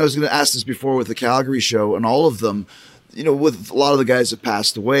 And I was going to ask this before with the Calgary show, and all of them, with a lot of the guys that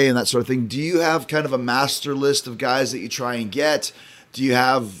passed away and that sort of thing. Do you have kind of a master list of guys that you try and get? Do you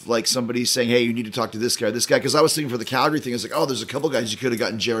have like somebody saying, hey, you need to talk to this guy, this guy? Because I was thinking for the Calgary thing, it's like, oh, there's a couple guys. You could have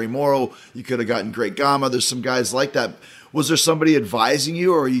gotten Jerry Morrow. You could have gotten Greg Gama. There's some guys like that. Was there somebody advising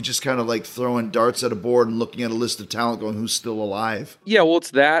you, or are you just kind of like throwing darts at a board and looking at a list of talent going, who's still alive? Yeah, well,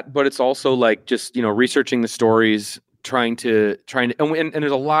 it's that, but it's also like just, researching the stories, trying to, and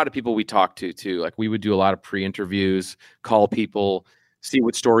there's a lot of people we talk to too. Like we would do a lot of pre-interviews, call people, see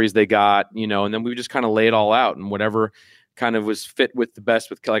what stories they got, and then we would just kind of lay it all out, and whatever kind of was fit with the best,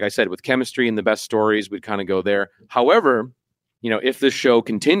 with, like I said, with chemistry and the best stories, we'd kind of go there. However, if this show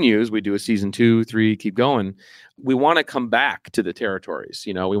continues, we do a season 2, 3, keep going. We want to come back to the territories.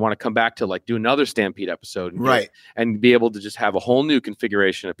 We want to come back to like do another Stampede episode, and be able to just have a whole new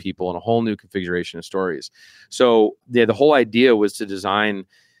configuration of people and a whole new configuration of stories. So the whole idea was to design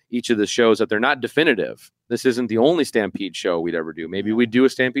each of the shows that they're not definitive. This isn't the only Stampede show we'd ever do. Maybe we'd do a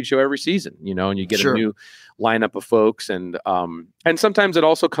Stampede show every season, and you get a new lineup of folks. And sometimes it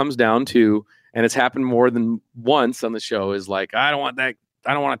also comes down to, and it's happened more than once on the show, is like, I don't want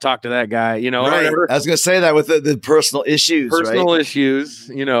to talk to that guy, Right. I was going to say that with the personal issues. Issues,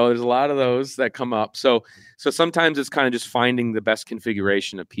 there's a lot of those that come up. So sometimes it's kind of just finding the best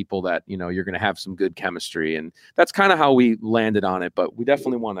configuration of people that, you're going to have some good chemistry. And that's kind of how we landed on it. But we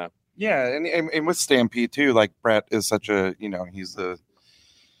definitely want to. Yeah. And with Stampede too, like Brett is such a, he's the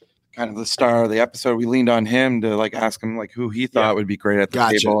kind of the star of the episode. We leaned on him to like ask him like who he thought would be great at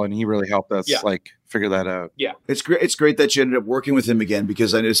the table. And he really helped us like figure that out. Yeah. It's great. It's great that you ended up working with him again,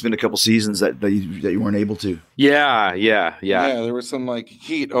 because I know it's been a couple seasons that you weren't able to. Yeah. There was some like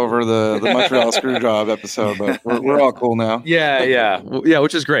heat over the Montreal Screwjob episode, but we're all cool now. Yeah,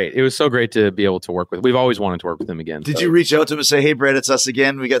 which is great. It was so great to be able to work with. We've always wanted to work with him again. Did you reach out to him and say, hey, Brett, it's us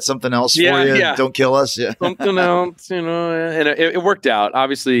again. We got something else for you. Yeah. Don't kill us. Yeah. Something else, and it worked out.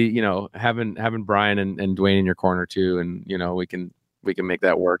 Obviously, having Brian and Dwayne in your corner too. And, we can we can make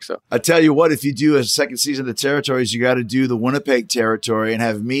that work. So I tell you what, if you do a second season of the Territories, you got to do the Winnipeg Territory and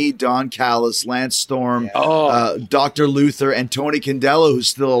have me, Don Callis, Lance Storm, Dr. Luther, and Tony Candello, who's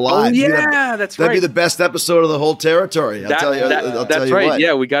still alive. Oh, yeah, that's right. That'd be the best episode of the whole Territory. I'll tell you right. what.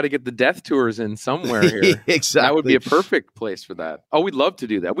 Yeah, we got to get the death tours in somewhere here. Exactly. That would be a perfect place for that. Oh, we'd love to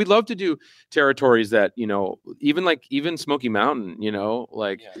do that. We'd love to do territories that, even Smoky Mountain,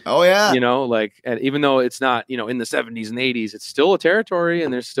 Oh, yeah. And even though it's not, in the 70s and 80s, it's still a territory,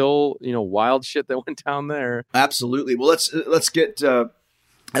 and there's still, wild shit that went down there. Absolutely. Well, let's get,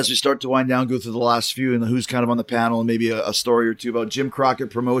 as we start to wind down, go through the last few and who's kind of on the panel, and maybe a story or two about Jim Crockett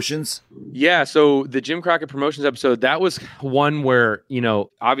Promotions. Yeah. So the Jim Crockett Promotions episode, that was one where,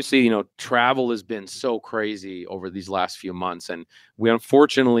 obviously, travel has been so crazy over these last few months. And we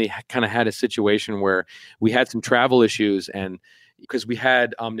unfortunately kind of had a situation where we had some travel issues, and because we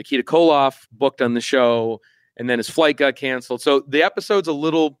had Nikita Koloff booked on the show, and then his flight got canceled. So the episode's a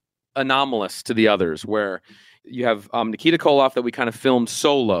little anomalous to the others, where you have Nikita Koloff that we kind of filmed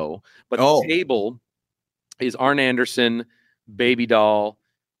solo, but the table is Arn Anderson, Baby Doll,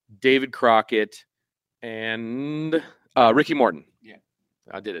 David Crockett, and Ricky Morton. Yeah,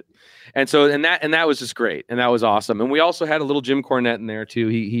 I did it. And so, and that was just great. And that was awesome. And we also had a little Jim Cornette in there too.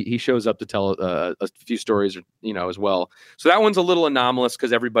 He shows up to tell a few stories, as well. So that one's a little anomalous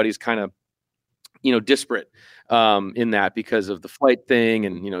because everybody's kind of, disparate in that because of the flight thing,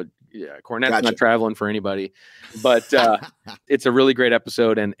 and Cornette's not traveling for anybody, but it's a really great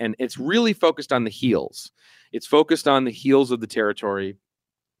episode, and it's really focused on the heels. It's focused on the heels of the territory,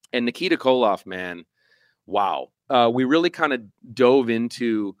 and Nikita Koloff, man, wow. We really kind of dove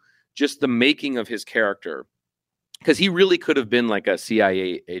into just the making of his character, because he really could have been like a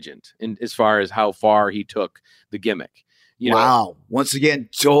CIA agent in as far as how far he took the gimmick. Wow. Once again,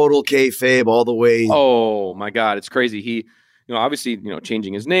 total kayfabe all the way. Oh my God. It's crazy. He, obviously,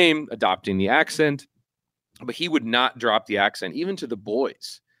 changing his name, adopting the accent, but he would not drop the accent, even to the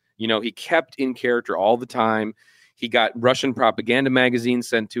boys. He kept in character all the time. He got Russian propaganda magazines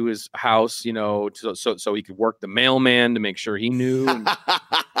sent to his house, so he could work the mailman to make sure he knew.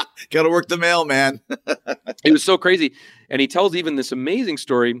 Got to work the mailman. It was so crazy. And he tells even this amazing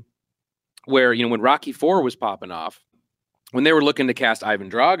story where, when Rocky IV was popping off, when they were looking to cast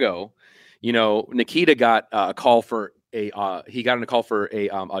Ivan Drago, Nikita got a call for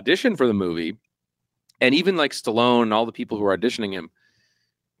audition for the movie. And even like Stallone and all the people who were auditioning him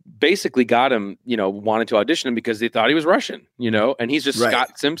basically got him, wanted to audition him because they thought he was Russian, and he's just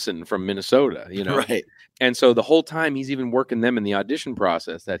Scott Simpson from Minnesota, Right. And so the whole time he's even working them in the audition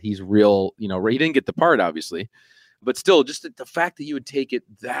process that he's real, he didn't get the part, obviously, but still just the fact that you would take it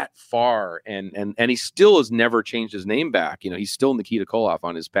that far, and he still has never changed his name back. He's still Nikita Koloff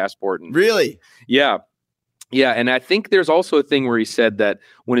on his passport. And really? Yeah. Yeah. And I think there's also a thing where he said that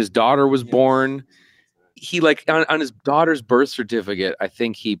when his daughter was born, he on his daughter's birth certificate, I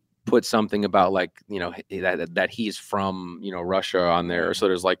think he put something about that he's from, Russia on there. So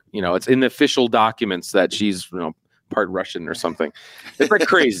there's it's in the official documents that she's, part Russian or something. It's like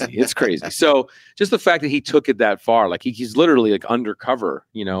crazy. It's crazy. So just the fact that he took it that far, he's literally undercover,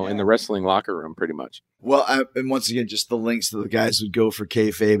 in the wrestling locker room pretty much. Well, and once again, just the links to the guys who go for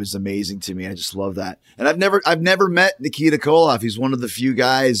kayfabe is amazing to me. I just love that. And I've never met Nikita Koloff. He's one of the few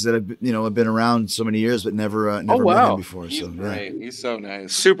guys that have been around so many years, but never met him before. He's great. He's so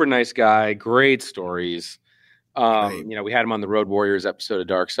nice. Super nice guy. Great stories. We had him on the Road Warriors episode of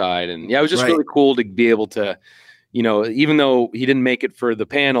Dark Side, and it was just really cool to be able to, even though he didn't make it for the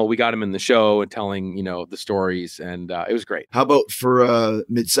panel, we got him in the show and telling, the stories, and it was great. How about for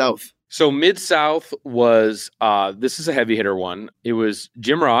Mid-South? So Mid-South was, this is a heavy hitter one. It was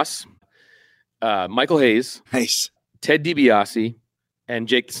Jim Ross, Michael Hayes, nice, Ted DiBiase, and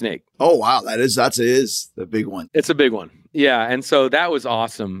Jake the Snake. Oh, wow. That is the big one. It's a big one. Yeah. And so that was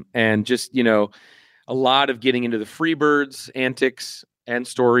awesome. And just, a lot of getting into the Freebirds antics and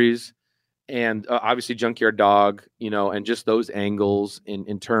stories. And obviously Junkyard Dog, and just those angles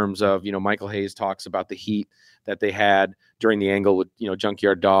in terms of, Michael Hayes talks about the heat that they had during the angle with,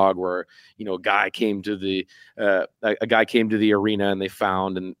 Junkyard Dog, where, a guy came to the arena and they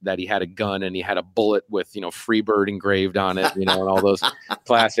found that he had a gun and he had a bullet with, Freebird engraved on it, and all those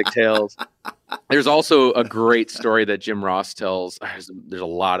classic tales. There's also a great story that Jim Ross tells. There's a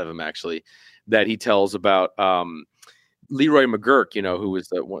lot of them actually that he tells about, Leroy McGurk, who was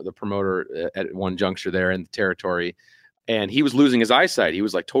the promoter at one juncture there in the territory, and he was losing his eyesight. He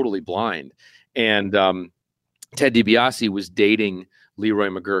was totally blind. And Ted DiBiase was dating Leroy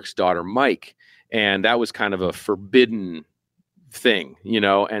McGurk's daughter, Mike. And that was kind of a forbidden thing,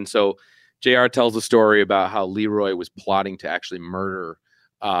 And so JR tells a story about how Leroy was plotting to actually murder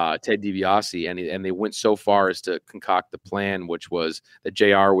Ted DiBiase, and they went so far as to concoct the plan, which was that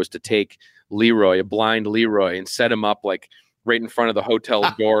JR was to take Leroy, a blind Leroy, and set him up like right in front of the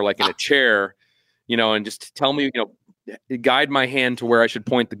hotel door, like in a chair, and just tell me, guide my hand to where I should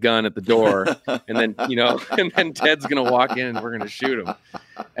point the gun at the door. And then, and then Ted's going to walk in and we're going to shoot him.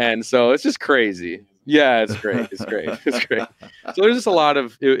 And so it's just crazy. Yeah, it's great. It's great. It's great. So there's just a lot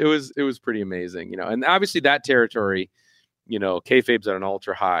of, it was pretty amazing, and obviously that territory, kayfabe's at an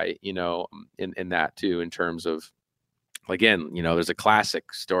ultra high, in that too, in terms of, again, there's a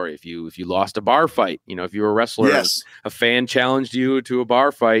classic story. If you lost a bar fight, if you were a wrestler, yes, a fan challenged you to a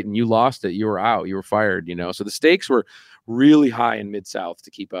bar fight and you lost it, you were out, you were fired, so the stakes were really high in Mid-South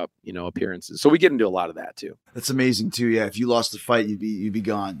to keep up, appearances. So we get into a lot of that too. That's amazing too. Yeah. If you lost the fight, you'd be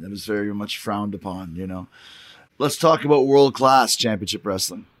gone. That was very much frowned upon, Let's talk about World Class Championship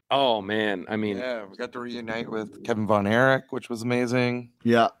Wrestling. Oh man. I mean, yeah, we got to reunite with Kevin Von Erich, which was amazing.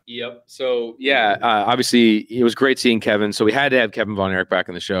 Yeah. Yep. So yeah, obviously it was great seeing Kevin. So we had to have Kevin Von Erich back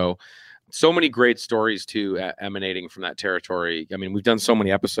in the show. So many great stories too, emanating from that territory. I mean, we've done so many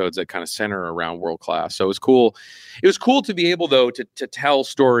episodes that kind of center around World Class. So it was cool. It was cool to be able though to tell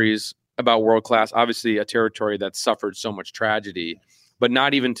stories about World Class, obviously a territory that suffered so much tragedy, but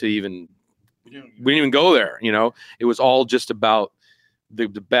not even we didn't even go there. It was all just about the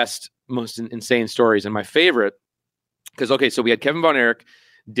best, most insane stories. And my favorite, so we had Kevin Von Erich,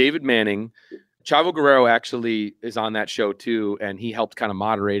 David Manning, Chavo Guerrero actually is on that show too. And he helped kind of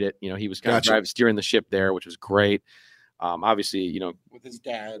moderate it. He was kind of steering the ship there, which was great. Obviously, with his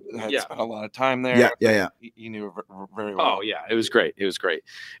dad, had spent a lot of time there. Yeah. He knew very well. Oh yeah. It was great.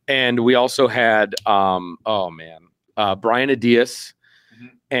 And we also had, Brian Adias,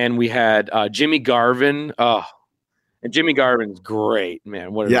 and we had Jimmy Garvin. And Jimmy Garvin's great,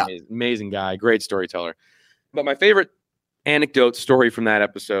 man. What an amazing guy. Great storyteller. But my favorite anecdote story from that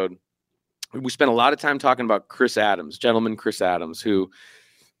episode, we spent a lot of time talking about Chris Adams, Chris Adams, who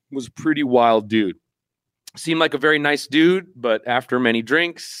was a pretty wild dude. Seemed like a very nice dude, but after many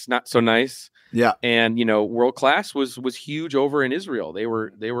drinks, not so nice. Yeah. And, World Class was huge over in Israel. They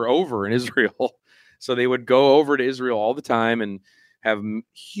were over in Israel. So they would go over to Israel all the time and have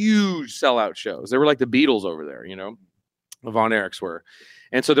huge sellout shows. They were like the Beatles over there, the Von Erichs were.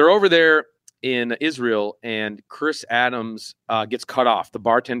 And so they're over there in Israel, and Chris Adams gets cut off. The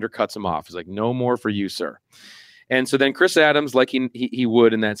bartender cuts him off. He's like, no more for you, sir. And so then Chris Adams, like he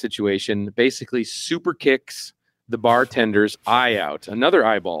would in that situation, basically super kicks the bartender's eye out. Another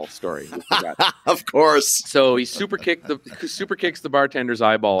eyeball story. Of course. So he super kicks the bartender's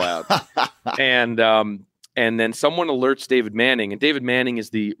eyeball out. And then someone alerts David Manning, and David Manning is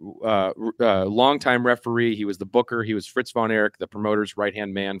the longtime referee. He was the booker. He was Fritz Von Erich, the promoter's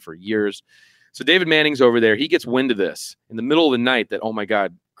right-hand man for years. So David Manning's over there. He gets wind of this in the middle of the night that, oh my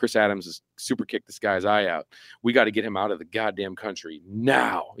God, Chris Adams has super kicked this guy's eye out. We got to get him out of the goddamn country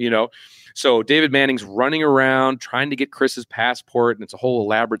now, So David Manning's running around trying to get Chris's passport, and it's a whole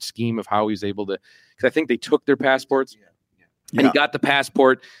elaborate scheme of how he's able to, because I think they took their passports. And he got the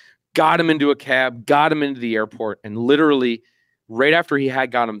passport, got him into a cab, got him into the airport, and literally right after he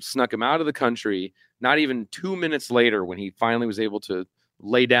had snuck him out of the country, not even 2 minutes later, when he finally was able to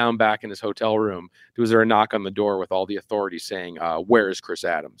lay down back in his hotel room, was there a knock on the door with all the authorities saying, where is Chris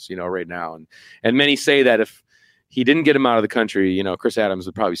Adams, right now? And many say that if he didn't get him out of the country, Chris Adams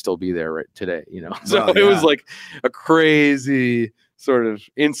would probably still be there right today, So it was like a crazy sort of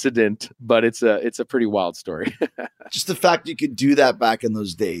incident, but it's a pretty wild story. Just the fact you could do that back in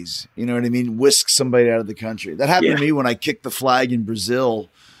those days, you know what I mean? Whisk somebody out of the country. That happened to me when I kicked the flag in Brazil,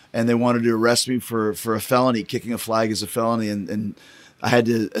 and they wanted to arrest me for a felony. Kicking a flag is a felony, and I had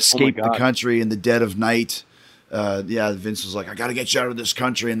to escape the country in the dead of night. Vince was like, I got to get you out of this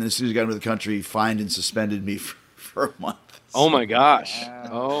country. And then as soon as he got into the country, he fined and suspended me for a month. Oh my gosh.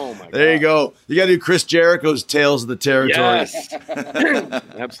 Oh my god. There you go. You got to do Chris Jericho's Tales of the Territory. Yes.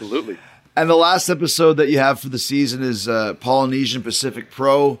 Absolutely. And the last episode that you have for the season is Polynesian Pacific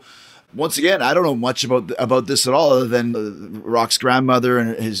Pro. Once again, I don't know much about this at all, other than Rock's grandmother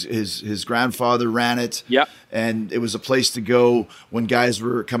and his grandfather ran it. Yeah. And it was a place to go when guys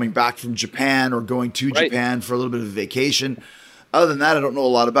were coming back from Japan or going to Japan for a little bit of a vacation. Other than that, I don't know a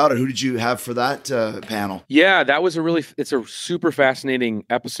lot about it. Who did you have for that panel? Yeah, that was it's a super fascinating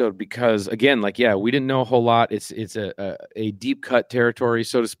episode because, again, we didn't know a whole lot. It's a deep cut territory,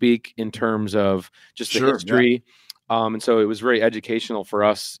 so to speak, in terms of just the history. Yeah. And so it was very educational for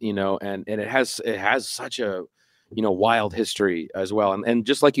us, and it has such a, wild history as well. And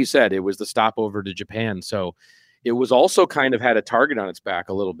just like you said, it was the stopover to Japan. So it was also kind of had a target on its back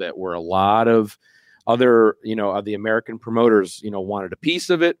a little bit, where a lot of other, of the American promoters, wanted a piece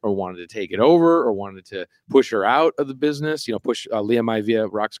of it, or wanted to take it over, or wanted to push her out of the business, push Lia Maivia,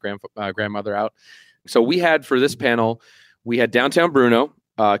 Rock's grandmother, out. So we had, for this panel, we had Downtown Bruno,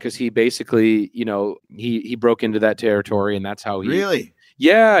 because he basically, he broke into that territory, and that's how he really.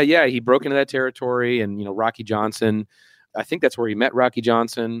 Yeah, he broke into that territory, and Rocky Johnson, I think that's where he met Rocky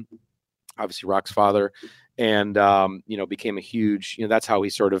Johnson, obviously Rock's father, and became a huge, that's how he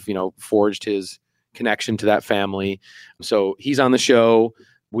sort of forged his connection to that family. So he's on the show.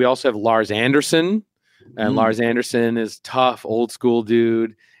 We also have Lars Anderson, and Lars Anderson is tough, old school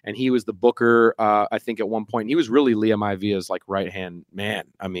dude. And he was the booker, I think, at one point. He was really Lia Maivia's right-hand man,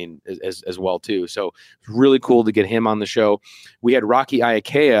 as well, too. So it's really cool to get him on the show. We had Rocky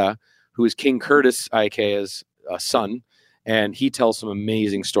Iaukea, who is King Curtis Iaukeia's son, and he tells some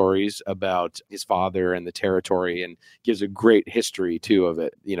amazing stories about his father and the territory, and gives a great history, too, of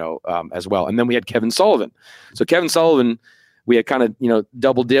it, as well. And then we had Kevin Sullivan. So Kevin Sullivan, we had kind of,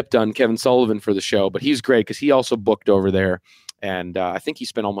 double dipped on Kevin Sullivan for the show, but he's great because he also booked over there. And I think he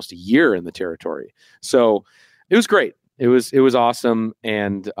spent almost a year in the territory. So it was great. It was awesome.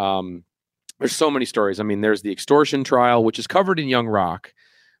 And there's so many stories. There's the extortion trial, which is covered in Young Rock,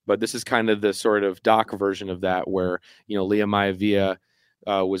 but this is kind of the sort of doc version of that, where, Lia Maivia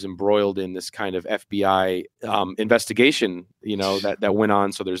was embroiled in this kind of FBI investigation, that went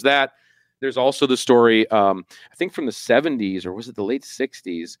on. So there's that. There's also the story, I think from the 70s, or was it the late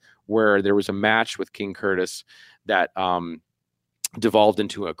 60s, where there was a match with King Curtis that devolved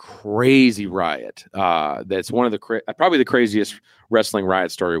into a crazy riot. That's one of the probably the craziest wrestling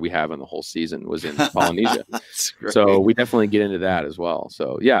riot story we have in the whole season was in Polynesia. So we definitely get into that as well.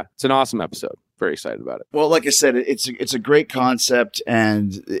 So yeah, it's an awesome episode. Very excited about it. Well, like I said, it's a great concept,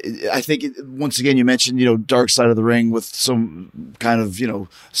 and I think once again you mentioned Dark Side of the Ring with some kind of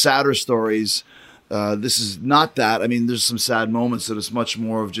sadder stories. This is not that. There's some sad moments, that it's much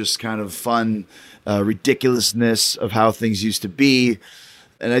more of just kind of fun ridiculousness of how things used to be.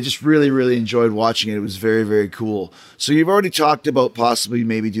 And I just really, really enjoyed watching it. It was very, very cool. So you've already talked about possibly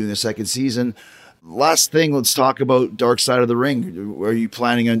maybe doing a second season. Last thing, let's talk about Dark Side of the Ring. Are you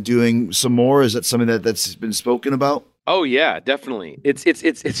planning on doing some more? Is that something that's been spoken about? Oh yeah, definitely. It's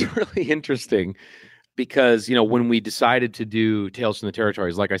really interesting because, when we decided to do Tales from the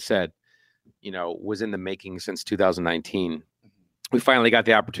Territories, like I said, was in the making since 2019. We finally got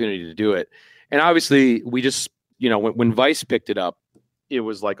the opportunity to do it. And obviously we just, when Vice picked it up, it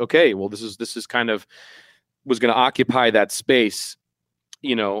was like, okay, well, this is kind of was going to occupy that space,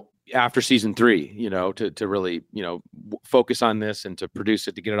 after season 3, to really, focus on this and to produce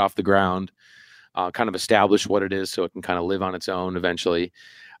it, to get it off the ground, kind of establish what it is so it can kind of live on its own eventually.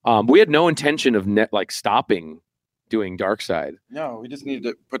 We had no intention of stopping doing Dark Side. No, we just needed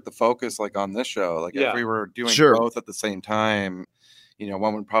to put the focus on this show. If we were doing both at the same time,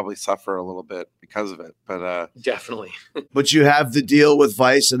 one would probably suffer a little bit because of it, but definitely. But you have the deal with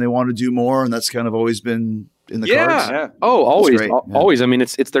Vice, and they want to do more, and that's kind of always been in the cards. Yeah. Oh, always, always.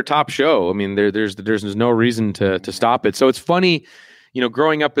 It's their top show. There's no reason to stop it. So it's funny,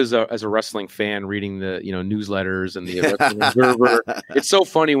 growing up as a wrestling fan, reading the newsletters and the Wrestling Observer. It's so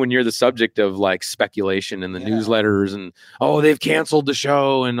funny when you're the subject of speculation in the newsletters and they've canceled the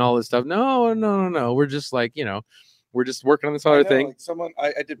show and all this stuff. No. We're just we're just working on this other thing.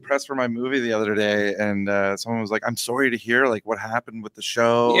 I did press for my movie the other day, and someone was like, "I'm sorry to hear what happened with the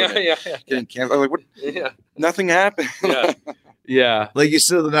show." Yeah. Getting canceled. I'm like, "What? Yeah, nothing happened." Yeah. Like you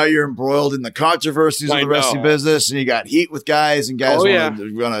said, now you're embroiled in the controversies of the wrestling business, and you got heat with guys, and guys want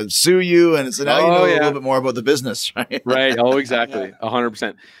to sue you, and so now you know a little bit more about the business, right? Right. Oh, exactly.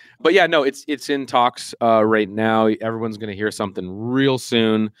 100%. But yeah, no, it's in talks right now. Everyone's going to hear something real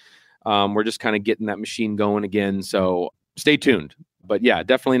soon. We're just kind of getting that machine going again. So stay tuned. But yeah,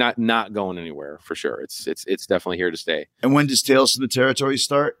 definitely not going anywhere for sure. It's definitely here to stay. And when does Tales from the Territories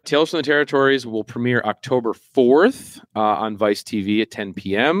start? Tales from the Territories will premiere October 4th on Vice TV at 10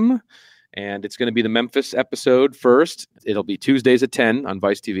 p.m. And it's going to be the Memphis episode first. It'll be Tuesdays at 10 on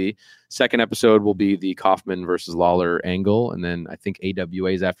Vice TV. Second episode will be the Kaufman versus Lawler angle. And then I think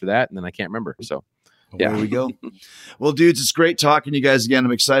AWA's after that. And then I can't remember. So there we go. Well, dudes, it's great talking to you guys again.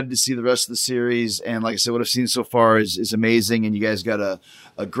 I'm excited to see the rest of the series. And like I said, what I've seen so far is amazing. And you guys got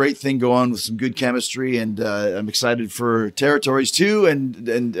a great thing going with some good chemistry. And I'm excited for Territories 2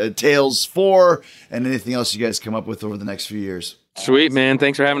 and Tales 4 and anything else you guys come up with over the next few years. Sweet, man.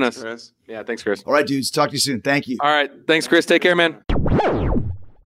 Thanks for having us. Chris. Yeah, thanks, Chris. All right, dudes. Talk to you soon. Thank you. All right. Thanks, Chris. Take care, man.